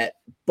in the Met,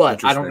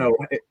 but I don't know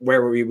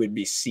where we would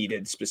be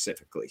seated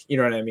specifically. You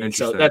know what I mean?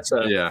 So that's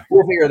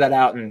we'll figure that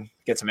out and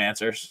get some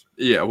answers.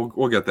 Yeah,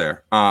 we'll get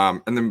there.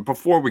 And then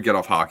before we get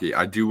off hockey,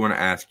 I do want to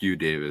ask you,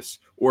 Davis,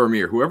 or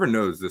Amir, whoever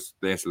knows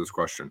the answer to this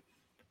question.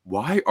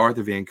 Why are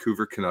the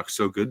Vancouver Canucks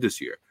so good this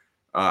year?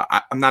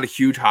 I'm not a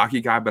huge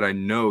hockey guy, but I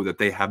know that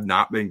they have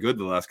not been good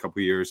the last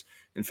couple of years.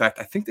 In fact,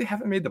 I think they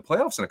haven't made the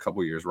playoffs in a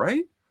couple of years,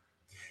 right?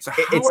 So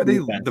how are they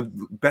the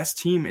best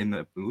team in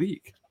the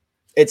league?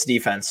 It's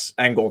defense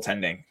and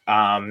goaltending.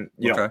 Demko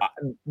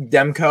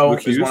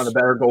is one of the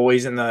better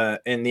goalies in the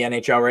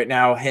NHL right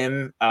now.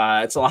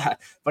 It's a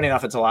lot. Funny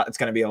enough, it's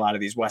going to be a lot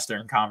of these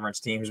Western Conference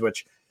teams,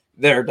 which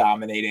they're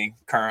dominating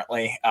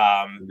currently.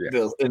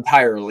 The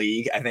entire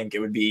league. I think it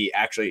would be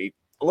actually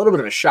a little bit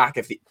of a shock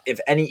if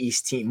any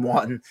East team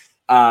won,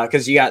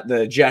 because you got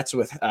the Jets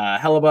with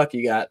Hellebuck,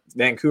 you got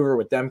Vancouver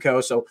with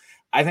Demko. So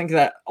I think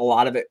that a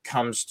lot of it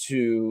comes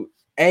to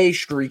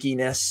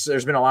streakiness.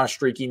 There's been a lot of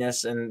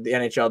streakiness in the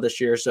NHL this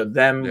year. So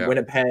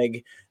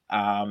Winnipeg,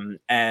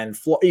 and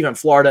even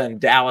Florida and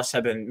Dallas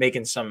have been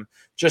making some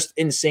just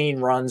insane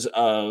runs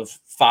of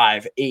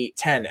 5, 8,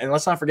 10. And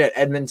let's not forget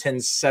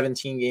Edmonton's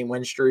 17-game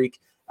win streak.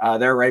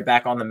 They're right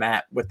back on the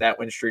map with that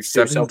win streak.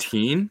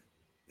 17?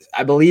 So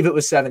I believe it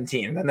was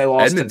 17. Then they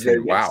lost Edmonton.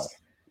 To Vegas.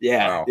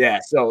 Wow. Yeah.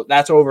 So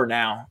that's over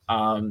now.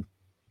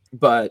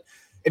 But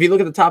if you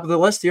look at the top of the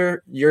list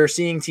here, you're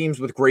seeing teams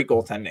with great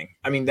goaltending.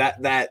 I mean,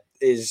 that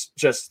is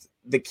just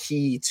the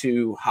key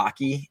to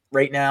hockey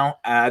right now.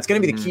 It's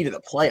going to be the key to the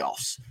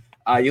playoffs.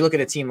 You look at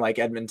a team like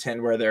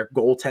Edmonton, where their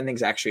goaltending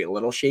is actually a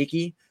little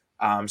shaky.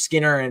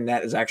 Skinner and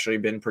that has actually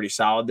been pretty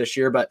solid this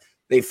year, but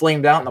they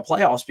flamed out in the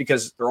playoffs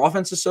because their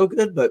offense is so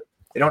good, but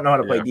they don't know how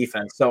to play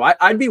defense. So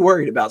I'd be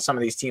worried about some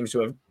of these teams who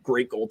have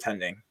great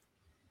goaltending.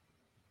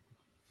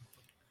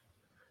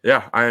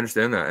 Yeah, I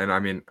understand that. And I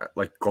mean,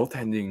 like,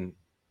 goaltending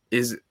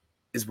is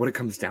what it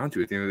comes down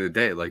to at the end of the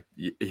day. Like,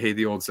 you hate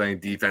the old saying,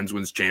 defense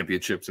wins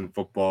championships in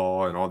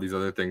football and all these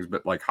other things,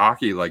 but like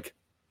hockey, like,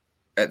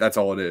 that's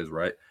all it is,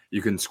 right?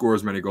 You can score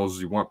as many goals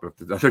as you want, but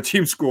if the other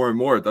team's scoring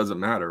more, it doesn't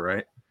matter,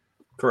 right?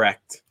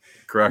 Correct.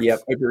 Yep,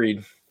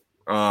 agreed.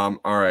 All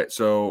right.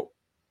 So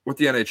with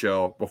the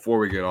NHL, before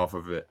we get off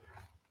of it,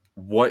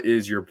 what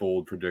is your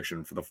bold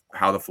prediction for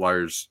how the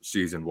Flyers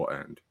season will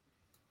end?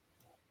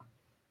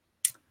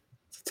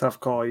 It's a tough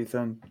call,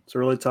 Ethan. It's a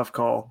really tough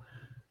call.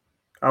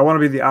 I want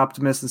to be the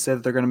optimist and say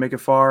that they're going to make it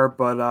far,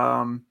 but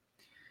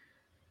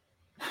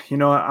you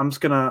know what? I'm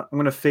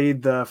gonna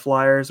fade the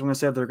Flyers. I'm gonna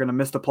say that they're gonna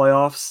miss the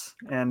playoffs,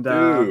 and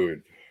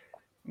I'm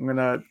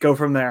gonna go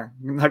from there.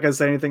 I'm not gonna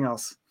say anything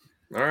else.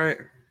 All right.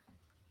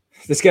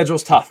 The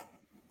schedule's tough.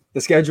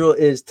 The schedule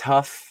is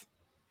tough.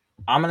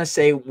 I'm gonna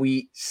say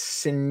we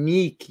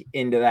sneak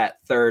into that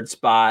 3rd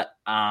spot.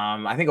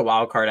 I think a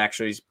wild card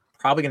actually is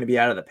probably going to be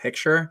out of the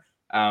picture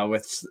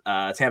with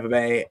Tampa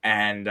Bay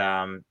and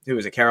who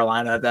is it,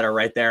 Carolina, that are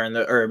right there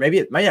or maybe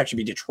it might actually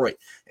be Detroit.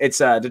 It's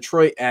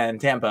Detroit and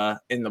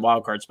Tampa in the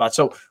wild card spot.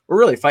 So we're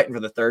really fighting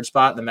for the 3rd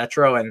spot in the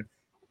Metro, and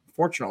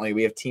fortunately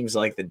we have teams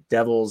like the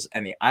Devils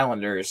and the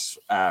Islanders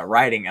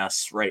riding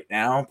us right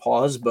now.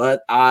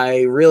 But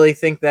I really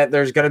think that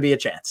there's going to be a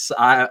chance.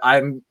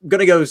 I'm going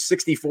to go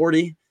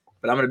 60-40,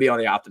 but I'm going to be on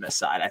the optimist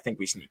side. I think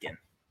we sneak in.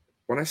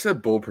 When I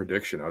said bold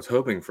prediction, I was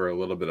hoping for a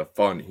little bit of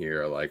fun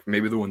here, like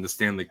maybe they'll win the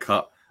Stanley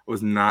Cup.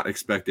 Was not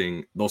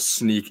expecting they'll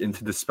sneak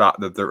into the spot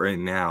that they're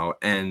in now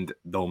and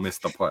they'll miss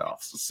the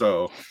playoffs.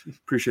 So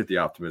appreciate the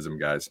optimism,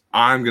 guys.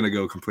 I'm going to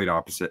go complete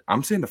opposite.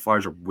 I'm saying the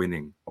Flyers are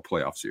winning a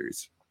playoff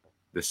series.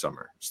 this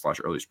summer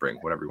 / early spring,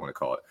 whatever you want to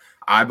call it.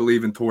 I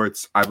believe in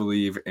torts. I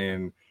believe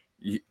in.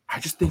 I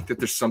just think that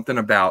there's something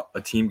about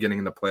a team getting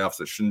in the playoffs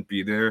that shouldn't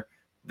be there.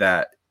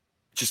 That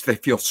just they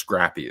feel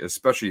scrappy,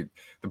 especially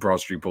the Broad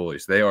Street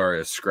Bullies. They are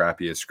as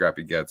scrappy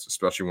gets,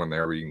 especially when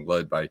they're being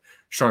led by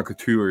Sean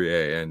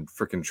Couturier and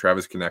freaking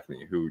Travis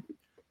Konechny, who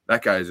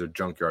that guy is a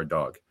junkyard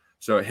dog.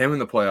 So him in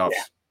the playoffs,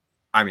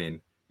 I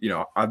mean,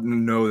 I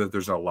know that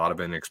there's a lot of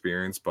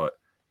inexperience, but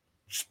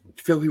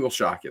Philly will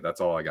shock you.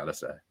 That's all I got to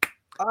say.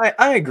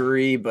 I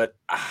agree, but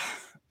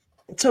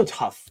it's so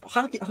tough.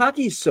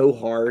 Hockey is so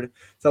hard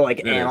to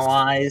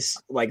analyze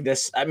like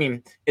this. I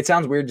mean, it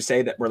sounds weird to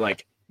say that we're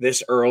like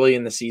this early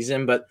in the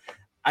season, but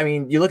I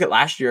mean, you look at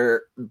last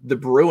year, the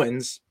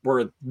Bruins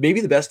were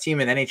maybe the best team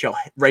in NHL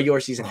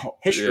regular season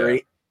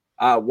history.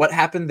 Yeah. What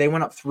happened? They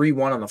went up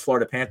 3-1 on the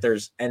Florida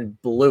Panthers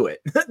and blew it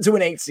to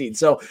an 8 seed.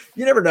 So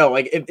you never know.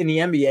 Like in the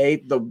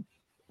NBA, the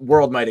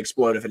world might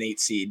explode if an 8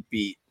 seed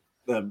beat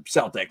the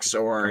Celtics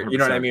or 100%. You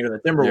know what I mean, or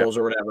the Timberwolves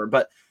or whatever.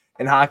 But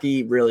in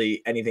hockey,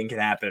 really anything can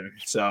happen.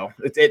 So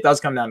it does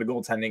come down to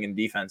goaltending and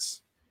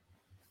defense.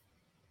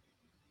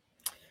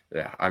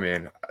 Yeah, I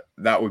mean,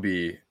 that would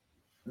be.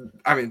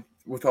 I mean,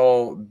 with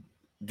all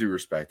due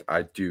respect,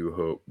 I do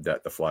hope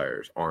that the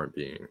Flyers aren't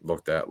being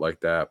looked at like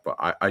that, but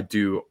I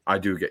do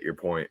get your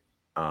point.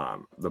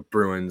 The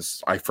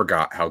Bruins, I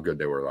forgot how good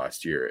they were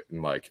last year,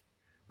 and like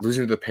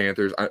losing to the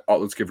Panthers.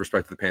 Let's give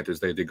respect to the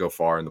Panthers. They did go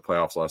far in the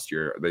playoffs last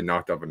year. They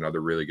knocked off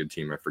another really good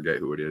team. I forget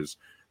who it is,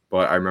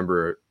 but I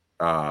remember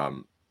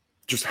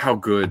just how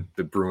good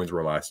the Bruins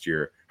were last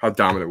year, how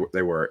dominant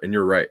they were. And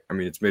you're right. I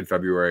mean, it's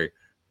mid-February.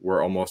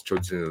 We're almost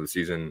towards the end of the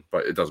season,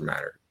 but it doesn't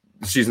matter.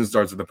 The season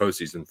starts at the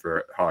postseason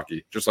for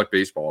hockey, just like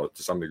baseball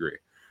to some degree.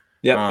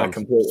 Yeah, I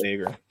completely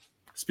agree.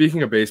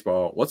 Speaking of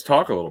baseball, let's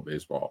talk a little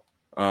baseball.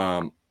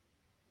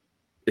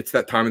 It's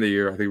that time of the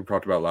year, I think we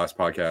talked about last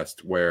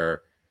podcast,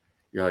 where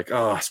you're like,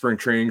 oh, spring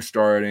training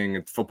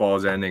starting, football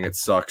is ending, it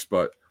sucks.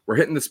 But we're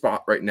hitting the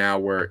spot right now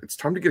where it's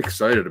time to get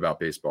excited about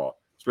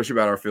baseball, especially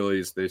about our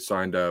Phillies. They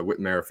signed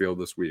Whit Merrifield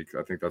this week.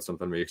 I think that's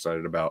something to be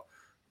excited about.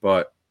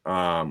 But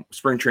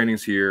spring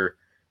training's here.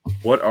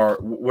 What are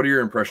your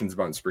impressions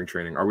about spring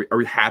training? Are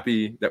we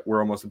happy that we're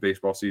almost at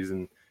baseball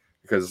season?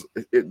 Because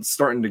it's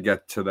starting to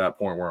get to that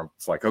point where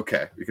it's like,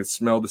 okay, we can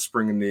smell the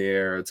spring in the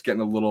air. It's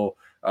getting a little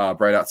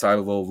bright outside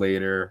a little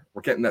later.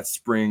 We're getting that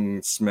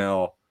spring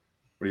smell.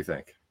 What do you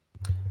think?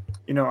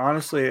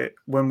 Honestly,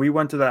 when we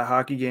went to that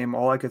hockey game,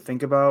 all I could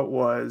think about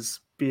was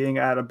being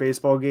at a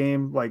baseball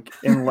game, like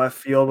in left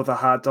field with a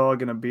hot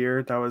dog and a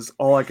beer. That was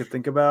all I could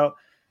think about.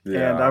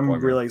 Yeah, and I'm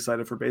really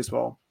excited for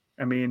baseball.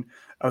 I mean,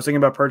 I was thinking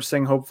about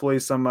purchasing hopefully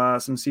some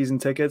season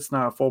tickets,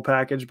 not a full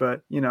package,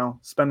 but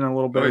spending a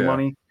little bit of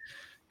money,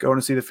 going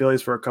to see the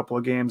Phillies for a couple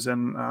of games.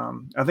 And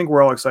I think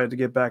we're all excited to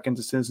get back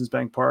into Citizens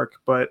Bank Park,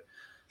 but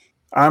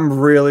I'm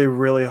really,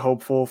 really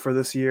hopeful for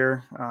this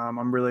year.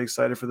 I'm really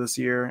excited for this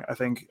year. I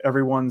think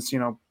everyone's,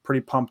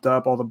 pretty pumped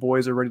up. All the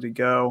boys are ready to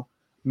go.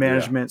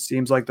 Management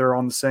seems like they're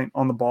on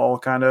the ball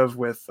kind of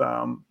with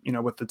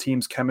the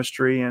team's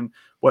chemistry and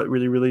what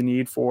really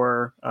need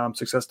for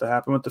success to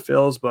happen with the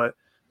Phils. But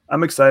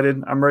I'm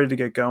excited. I'm ready to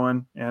get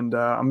going, and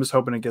I'm just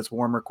hoping it gets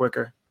warmer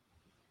quicker.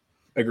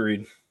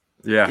 Agreed.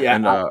 Yeah.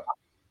 And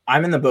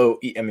I'm in the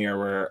boat, Amir,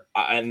 where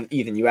and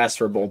Ethan, you asked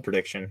for a bold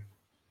prediction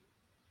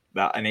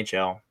about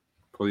NHL.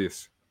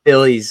 Please.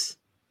 Phillies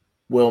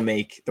will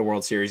make the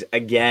World Series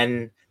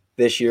again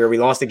this year. We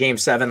lost a Game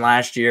 7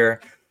 last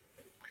year.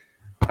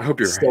 I hope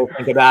you're Still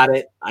think about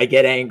it. I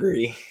get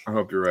angry. I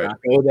hope you're right. Not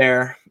go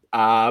there.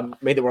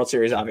 Made the World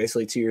Series,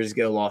 obviously, 2 years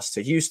ago, lost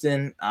to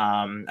Houston.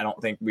 I don't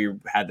think we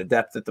had the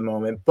depth at the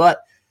moment,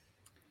 but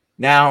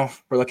now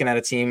we're looking at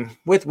a team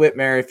with Whit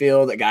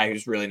Merrifield, a guy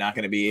who's really not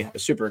going to be a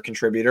super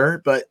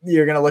contributor, but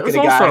you're going to look at a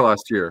guy. All-star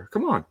last year.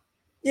 Come on.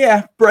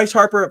 Yeah, Bryce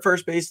Harper at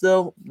first base,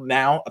 though,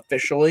 now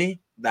officially.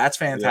 That's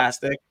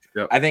fantastic.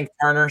 Yep. I think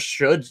Turner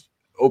should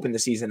open the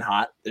season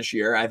hot this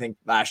year. I think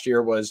last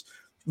year was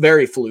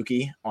very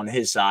fluky on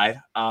his side.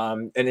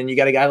 And then you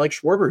got a guy like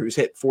Schwarber who's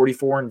hit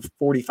 44 and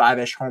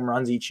 45-ish home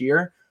runs each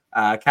year.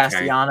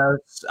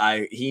 Castellanos,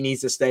 he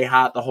needs to stay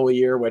hot the whole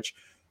year, which,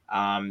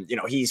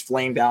 he's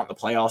flamed out in the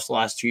playoffs the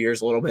last 2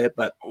 years a little bit.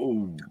 But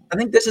I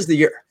think this is the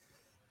year.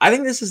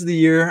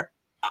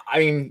 I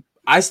mean,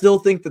 I still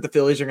think that the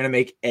Phillies are going to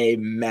make a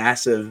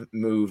massive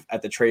move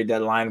at the trade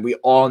deadline. We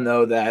all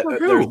know that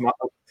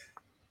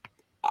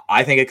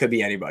I think it could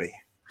be anybody.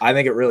 I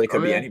think it really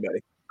could be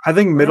anybody. I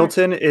think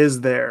Middleton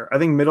is there. I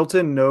think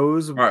Middleton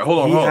knows. All right, hold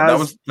on. That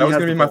was going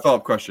to be my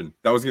follow-up question.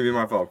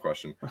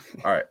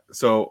 All right,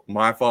 so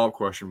my follow-up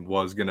question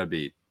was going to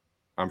be,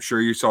 I'm sure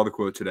you saw the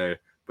quote today,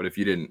 but if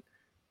you didn't,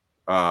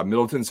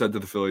 Middleton said to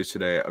the Phillies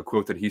today, a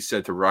quote that he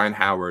said to Ryan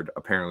Howard,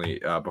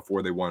 apparently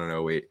before they won in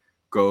 2008,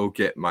 go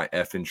get my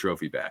effing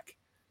trophy back.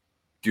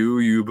 Do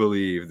you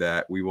believe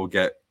that we will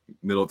get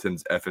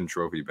Middleton's effing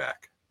trophy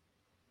back?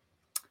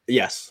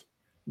 Yes.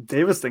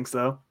 Davis thinks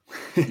so.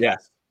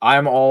 Yes.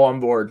 I'm all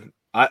on board,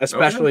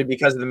 especially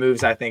because of the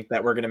moves I think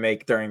that we're going to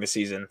make during the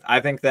season.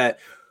 I think that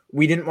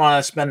we didn't want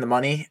to spend the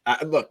money.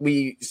 Look,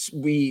 we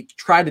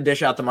tried to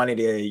dish out the money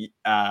to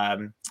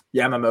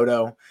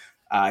Yamamoto.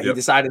 He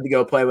decided to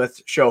go play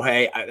with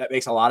Shohei. That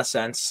makes a lot of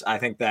sense. I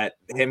think that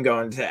him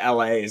going to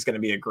LA is going to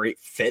be a great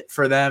fit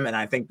for them, and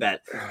I think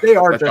that they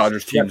are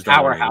just a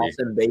powerhouse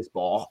in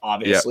baseball,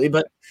 obviously. Yep.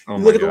 But you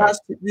look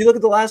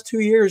at the last 2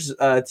 years,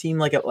 a team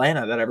like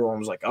Atlanta that everyone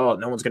was like, "Oh,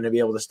 no one's going to be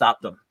able to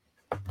stop them."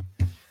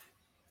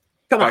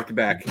 Come on,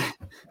 back.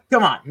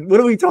 Come on, what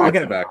are we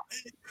talking about?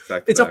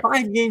 It's a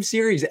 5-game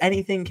series.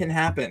 Anything can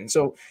happen.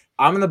 So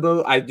I'm in the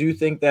boat. I do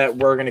think that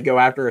we're going to go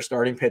after a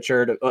starting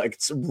pitcher to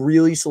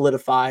really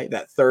solidify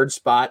that third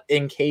spot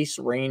in case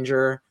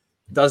Ranger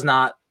does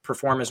not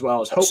perform as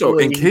well as hopefully. So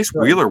in case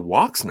Wheeler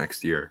walks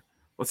next year,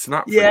 let's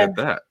not forget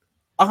that.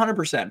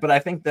 100%. But I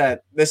think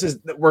that this is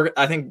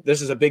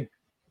a big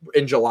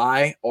in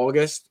July,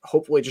 August.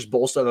 Hopefully, just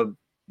bolster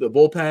the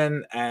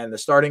bullpen and the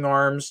starting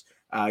arms,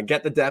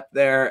 get the depth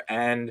there,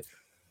 and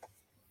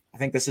I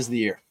think this is the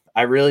year.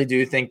 I really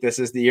do think this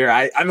is the year.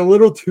 I'm a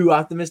little too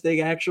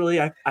optimistic, actually.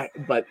 I'm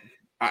a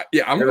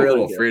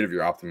little afraid of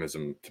your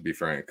optimism, to be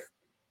frank,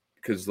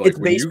 because like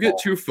when you get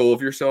too full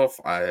of yourself,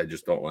 I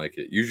just don't like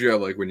it. Usually, I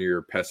like when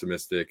you're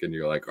pessimistic and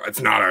you're like,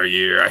 "It's not our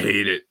year. I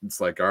hate it."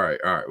 It's like, all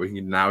right, we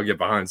can now get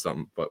behind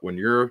something. But when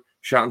you're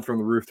shouting from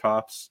the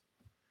rooftops,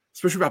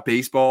 especially about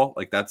baseball,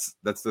 like that's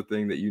the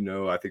thing that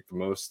I think the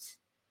most.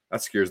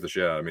 That scares the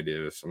shit out of me,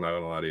 Davis. I'm not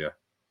gonna lie to you.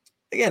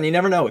 Again, you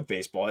never know with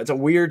baseball. It's a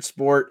weird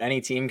sport.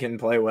 Any team can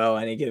play well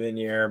any given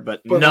year,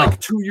 but no. Like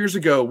 2 years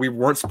ago, we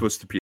weren't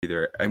supposed to be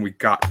there, and we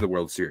got to the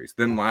World Series.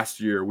 Then last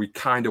year, we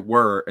kind of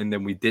were, and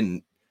then we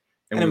didn't.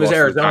 And we it was lost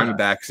Arizona. The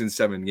Diamondbacks in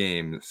 7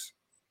 games.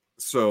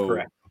 So,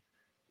 correct.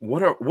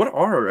 What are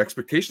our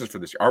expectations for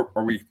this year?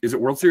 Are we? Is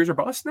it World Series or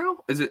bust now?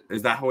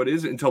 Is that how it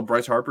is until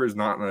Bryce Harper is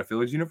not in a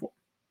Phillies uniform?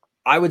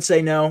 I would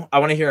say no. I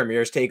want to hear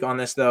Amir's take on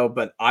this, though,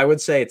 but I would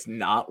say it's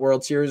not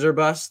World Series or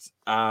bust.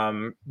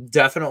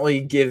 Definitely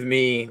give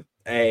me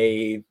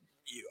I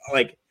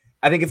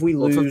think if we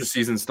lose, let's let the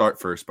season start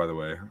first, by the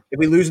way. If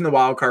we lose in the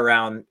wild card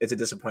round, it's a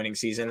disappointing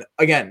season.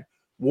 Again,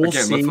 see.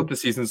 Let's let the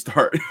season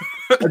start.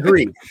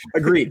 Agreed.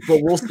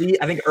 But we'll see.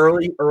 I think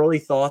early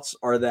thoughts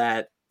are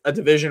that a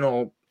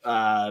divisional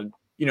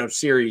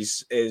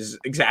series is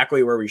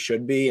exactly where we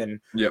should be. And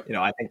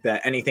I think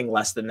that anything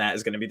less than that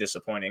is going to be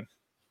disappointing.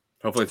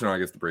 Hopefully it's not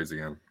against the Braves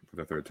again for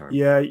the third time.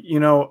 Yeah,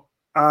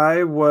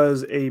 I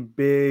was a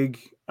big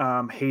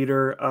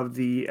hater of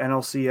the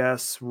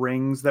NLCS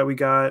rings that we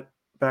got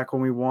back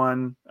when we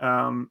won.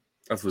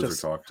 That's loser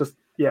talk.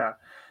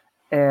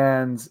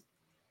 And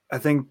I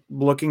think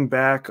looking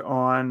back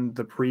on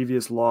the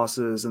previous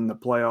losses in the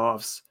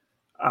playoffs,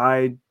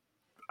 I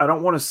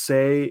don't want to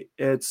say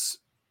it's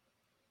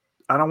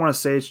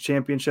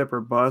championship or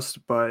bust,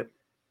 but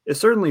it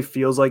certainly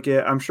feels like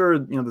it. I'm sure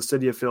the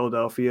city of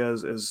Philadelphia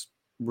is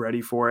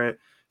ready for it,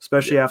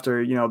 especially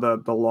after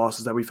the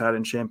losses that we've had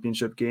in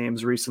championship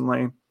games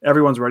recently.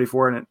 Everyone's ready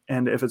for it,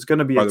 and if it's going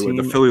to be by the way,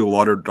 the Philly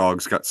Water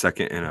Dogs got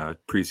second in a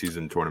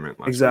preseason tournament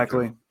last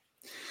exactly.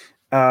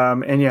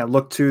 Weekend.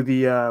 Look to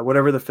the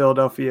whatever the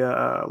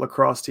Philadelphia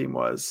lacrosse team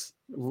was.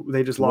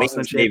 They just lost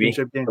in the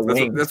championship game.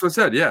 That's what I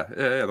said. Yeah,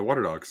 the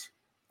Water Dogs.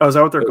 Oh, is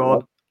that what they're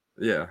called?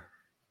 Yeah,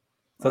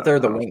 I thought they were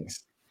the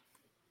Wings.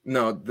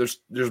 No, there's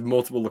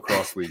multiple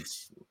lacrosse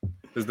leagues.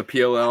 There's the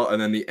PLL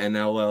and then the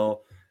NLL.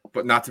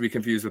 But not to be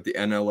confused with the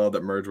NLL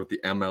that merged with the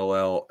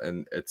MLL,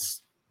 and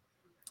it's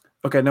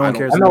okay. No one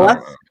cares.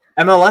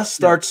 MLS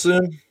starts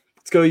soon.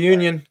 Let's go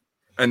Union.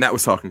 And that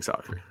was talking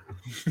soccer.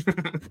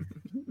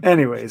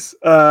 Anyways,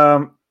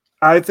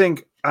 I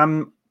think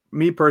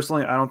me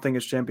personally. I don't think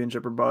it's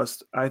championship or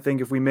bust. I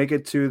think if we make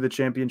it to the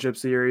championship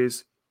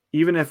series,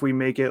 even if we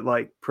make it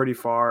like pretty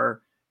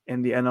far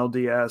in the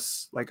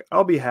NLDS, like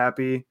I'll be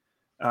happy.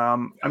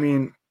 I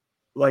mean,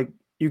 like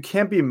you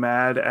can't be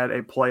mad at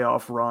a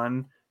playoff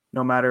run.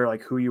 No matter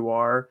like who you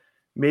are,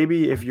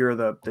 maybe if you're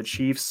the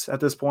Chiefs at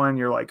this point,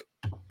 you're like,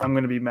 I'm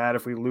going to be mad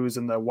if we lose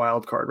in the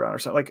wild card round or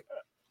something. Like,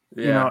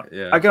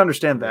 I can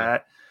understand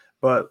that,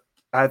 but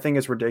I think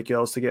it's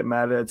ridiculous to get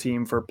mad at a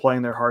team for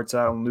playing their hearts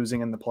out and losing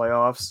in the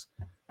playoffs,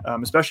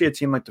 especially a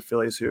team like the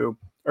Phillies who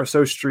are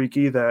so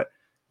streaky that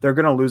they're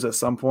going to lose at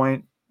some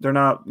point. They're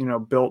not,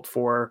 built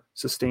for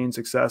sustained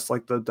success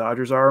like the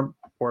Dodgers are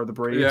or the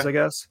Braves, I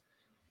guess.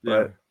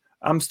 But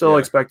I'm still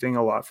expecting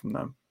a lot from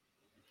them.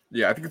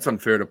 Yeah, I think it's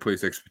unfair to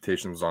place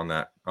expectations on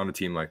a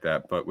team like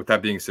that. But with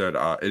that being said,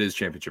 it is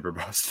championship or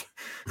bust.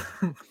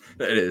 It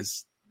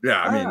is.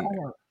 Yeah, I mean,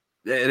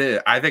 it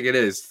is. I think it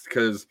is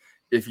because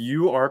if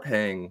you are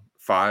paying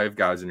 5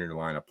 guys in your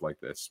lineup like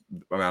this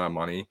amount of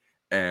money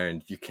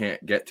and you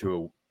can't get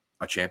to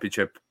a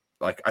championship,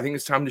 like I think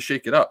it's time to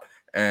shake it up.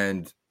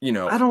 And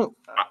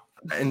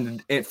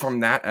and from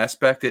that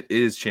aspect, it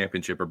is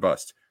championship or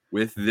bust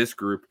with this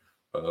group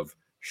of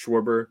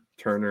Schwarber,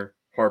 Turner,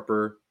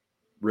 Harper,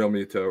 Real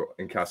Muto,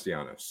 and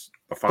Castellanos.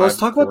 Let's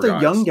talk about the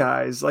young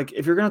guys. Like,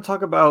 if you're going to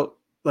talk about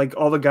like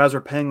all the guys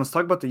are paying, let's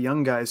talk about the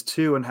young guys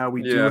too, and how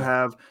we do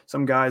have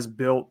some guys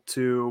built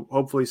to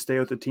hopefully stay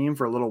with the team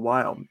for a little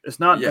while.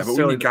 It's not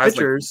necessarily the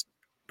pitchers.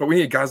 But we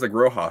need guys like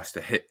Rojas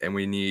to hit, and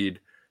we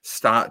need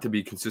Stott to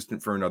be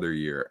consistent for another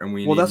year, and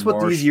we need that's what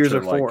Marsh these years to,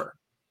 are for.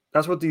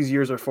 That's what these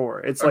years are for.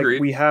 It's Agreed.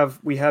 like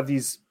we have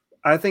these.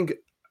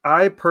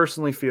 I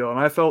personally feel, and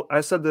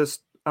I said this,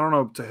 I don't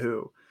know to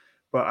who,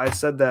 but I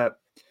said that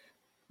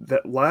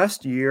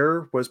last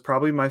year was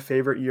probably my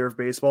favorite year of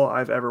baseball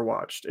I've ever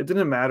watched. It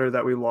didn't matter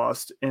that we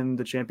lost in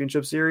the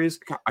championship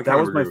series. That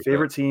was my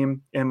favorite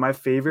team and my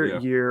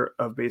favorite year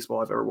of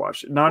baseball I've ever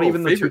watched. Not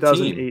even the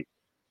 2008. Team.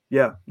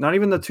 Yeah, not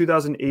even the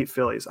 2008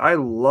 Phillies. I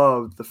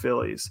loved the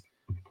Phillies.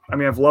 I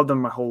mean, I've loved them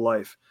my whole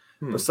life.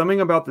 But something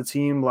about the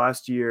team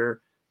last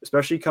year,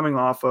 especially coming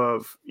off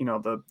of,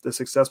 the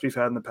success we've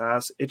had in the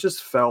past, it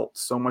just felt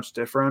so much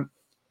different.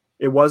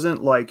 It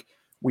wasn't like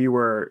we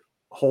were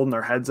holding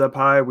our heads up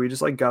high. We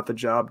just got the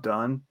job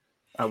done.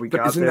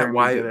 Isn't that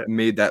why it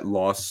made that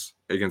loss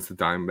against the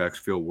Diamondbacks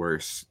feel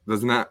worse?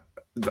 Doesn't that?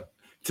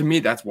 To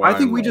me, that's why I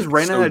think we just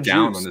ran out of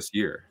down juice on this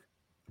year.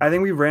 I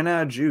think we ran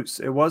out of juice.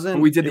 It wasn't.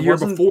 But we did the year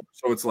before,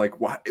 so it's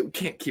like, why it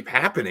can't keep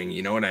happening?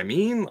 You know what I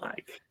mean?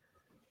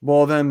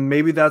 Well, then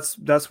maybe that's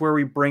where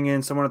we bring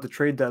in someone at the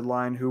trade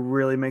deadline who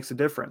really makes a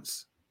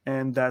difference.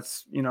 And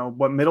that's,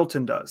 what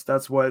Middleton does.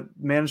 That's what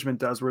management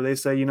does, where they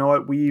say, you know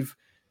what, we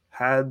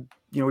have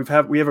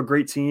a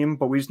great team,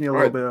 but we just need a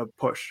little bit of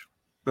push.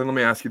 Then let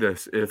me ask you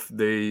this. If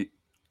they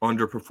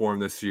underperform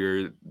this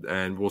year,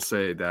 and we'll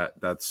say that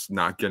that's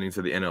not getting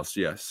to the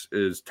NLCS,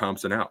 is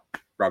Thompson out?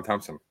 Rob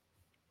Thompson?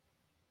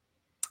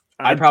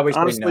 I'd probably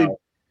honestly, say no.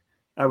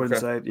 I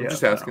wouldn't say, yeah.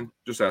 Just asking.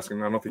 Just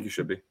asking. I don't think you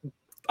should be.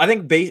 I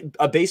think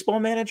a baseball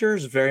manager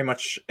is very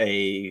much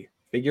a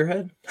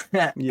figurehead.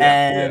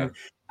 And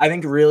I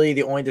think really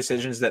the only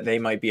decisions that they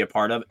might be a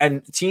part of,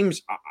 and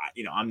teams,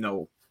 I'm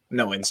no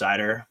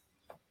insider,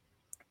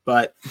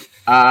 but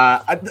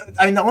I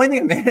mean, the only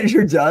thing a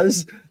manager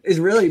does is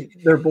really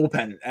their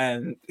bullpen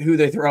and who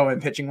they throw in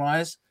pitching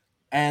wise.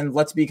 And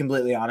let's be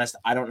completely honest,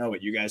 I don't know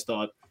what you guys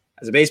thought.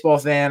 As a baseball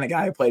fan, a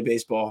guy who played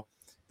baseball,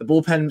 the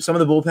bullpen, some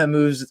of the bullpen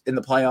moves in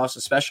the playoffs,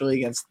 especially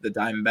against the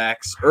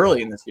Diamondbacks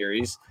early in the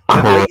series.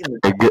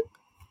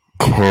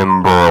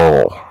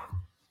 Kimbrel.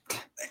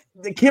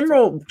 The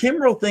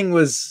Kimbrel thing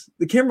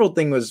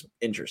was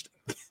interesting.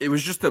 It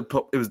was just the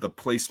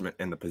placement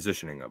and the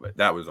positioning of it.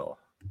 That was all.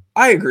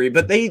 I agree,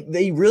 but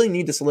they really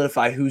need to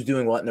solidify who's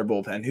doing what in their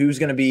bullpen. Who's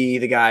going to be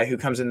the guy who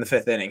comes in the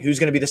fifth inning? Who's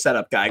going to be the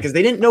setup guy? Because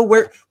they didn't know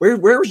where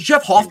was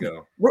Jeff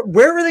Hoffman.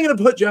 Where were they going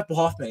to put Jeff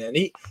Hoffman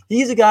in?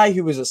 He's a guy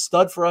who was a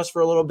stud for us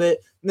for a little bit.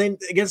 And then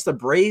against the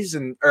Braves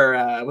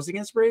was it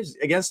against the Braves?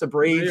 Against the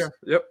Braves.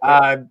 Yep.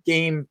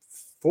 Game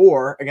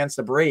 4 against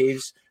the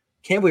Braves.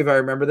 Can't believe I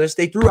remember this.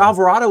 They threw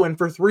Alvarado in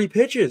for 3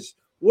 pitches.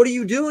 What are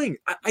you doing?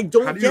 I don't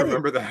get it. How do you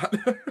remember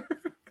that?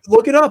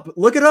 Look it up.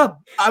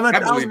 I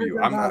believe you.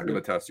 I'm not going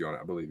to test you on it.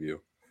 I believe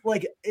you.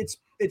 It's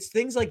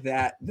things like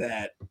that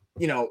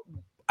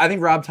I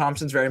think Rob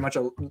Thompson's very much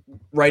a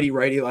righty,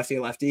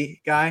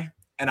 lefty guy.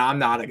 And I'm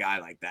not a guy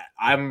like that.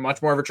 I'm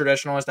much more of a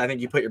traditionalist. I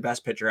think you put your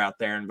best pitcher out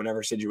there in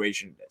whatever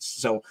situation it is.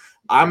 So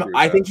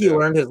I think he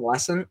learned his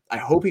lesson. I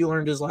hope he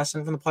learned his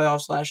lesson from the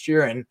playoffs last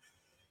year. And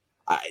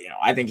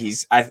I think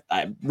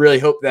I really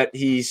hope that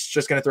he's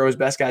just going to throw his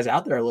best guys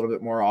out there a little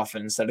bit more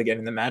often instead of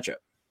getting the matchup.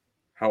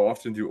 How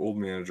often do old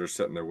managers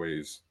set in their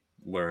ways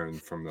learn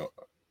from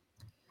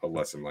a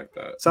lesson like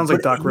that? Sounds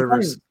like Doc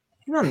Rivers.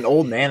 You're not an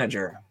old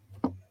manager.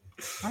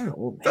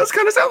 That's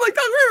kind of sound like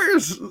Doc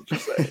Rivers.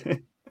 Just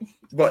saying.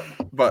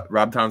 But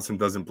Rob Thompson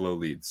doesn't blow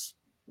leads.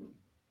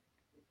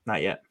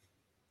 Not yet.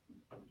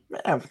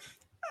 What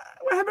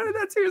happened in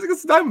that series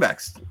against the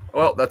Diamondbacks?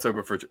 Well, that's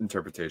open for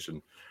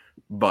interpretation.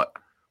 But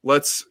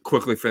let's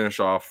quickly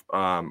finish off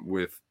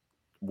with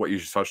what you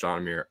just touched on,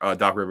 Amir.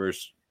 Doc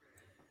Rivers.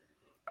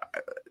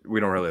 We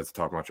don't really have to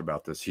talk much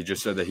about this. He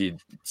just said that he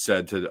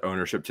said to the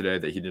ownership today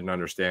that he didn't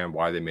understand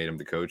why they made him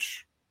the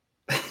coach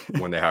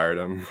when they hired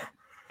him.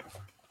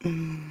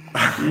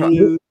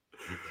 Do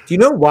you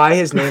know why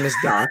his name is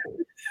Doc?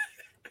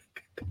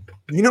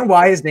 You know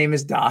why his name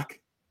is Doc?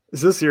 Is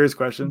this a serious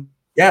question?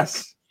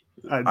 Yes.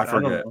 I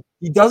forget.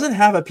 He doesn't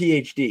have a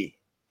PhD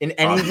in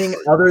anything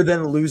other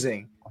than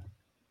losing.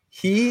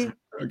 He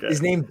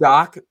is named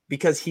Doc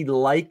because he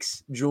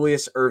likes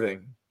Julius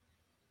Erving.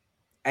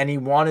 And he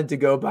wanted to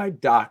go by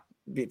Doc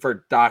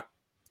for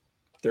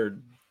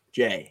Dr.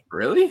 J.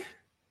 Really?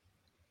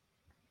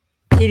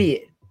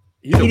 Idiot.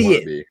 He's a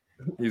wannabe.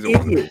 He's a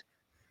wannabe.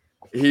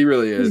 He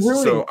really is.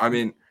 So, I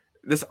mean,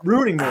 this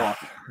ruining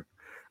Milwaukee.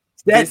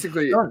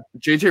 Basically,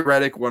 JJ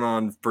Redick went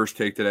on First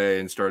Take today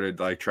and started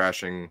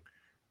trashing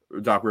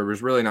Doc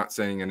Rivers, really not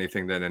saying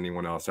anything that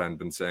anyone else hadn't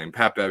been saying.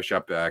 Pat Bev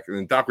shot back, and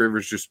then Doc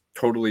Rivers just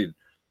totally,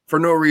 for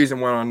no reason,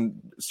 went on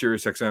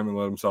Sirius XM and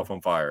lit himself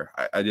on fire.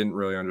 I didn't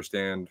really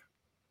understand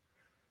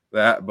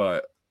that,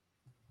 but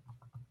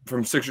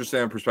from Sixers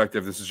fan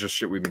perspective, this is just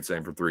shit we've been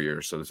saying for 3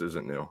 years, so this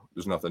isn't new.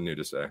 There's nothing new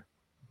to say.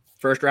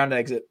 First round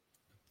exit.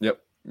 Yep.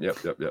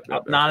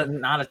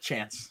 Not a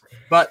chance.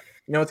 But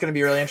you know what's going to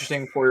be really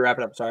interesting before we wrap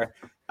it up? Sorry.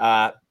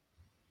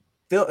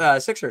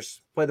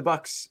 Sixers play the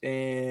Bucks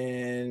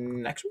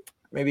in next week,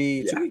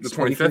 maybe 2 weeks. The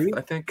 25th,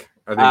 I think.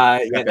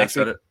 Next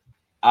week.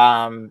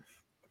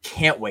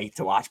 Can't wait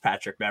to watch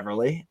Patrick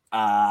Beverley.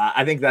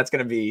 I think that's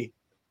going to be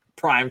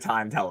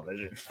primetime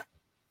television.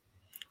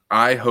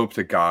 I hope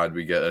to God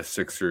we get a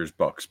Sixers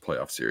Bucks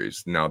playoff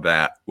series. Now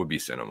that would be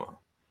cinema.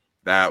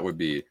 That would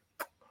be,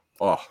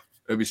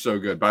 it'd be so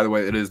good. By the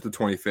way, it is the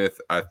 25th.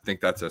 I think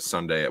that's a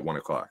Sunday at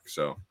 1:00.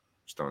 So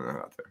just throwing that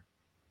out there.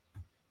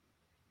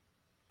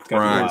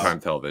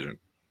 Primetime television.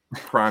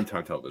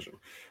 Primetime television.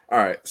 All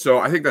right. So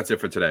I think that's it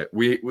for today.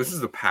 This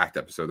is a packed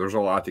episode. There's a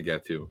lot to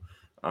get to.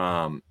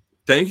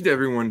 Thank you to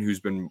everyone who's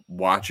been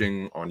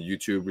watching on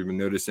YouTube. We've been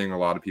noticing a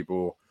lot of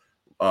people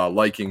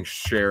liking,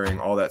 sharing,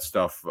 all that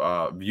stuff.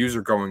 Views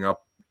are going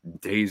up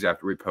days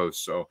after we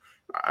post. So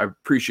I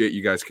appreciate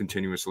you guys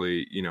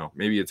continuously.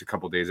 Maybe it's a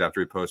couple days after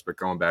we post, but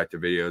going back to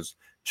videos,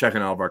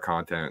 checking all of our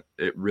content.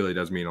 It really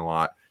does mean a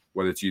lot,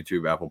 whether it's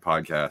YouTube, Apple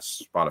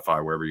Podcasts,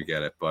 Spotify, wherever you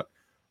get it. But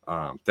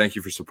thank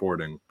you for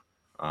supporting.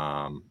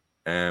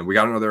 And we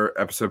got another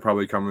episode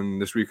probably coming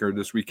this week or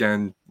this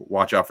weekend.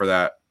 Watch out for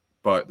that.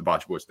 But the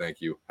Bocce Boys, thank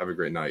you. Have a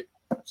great night.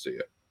 See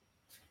ya.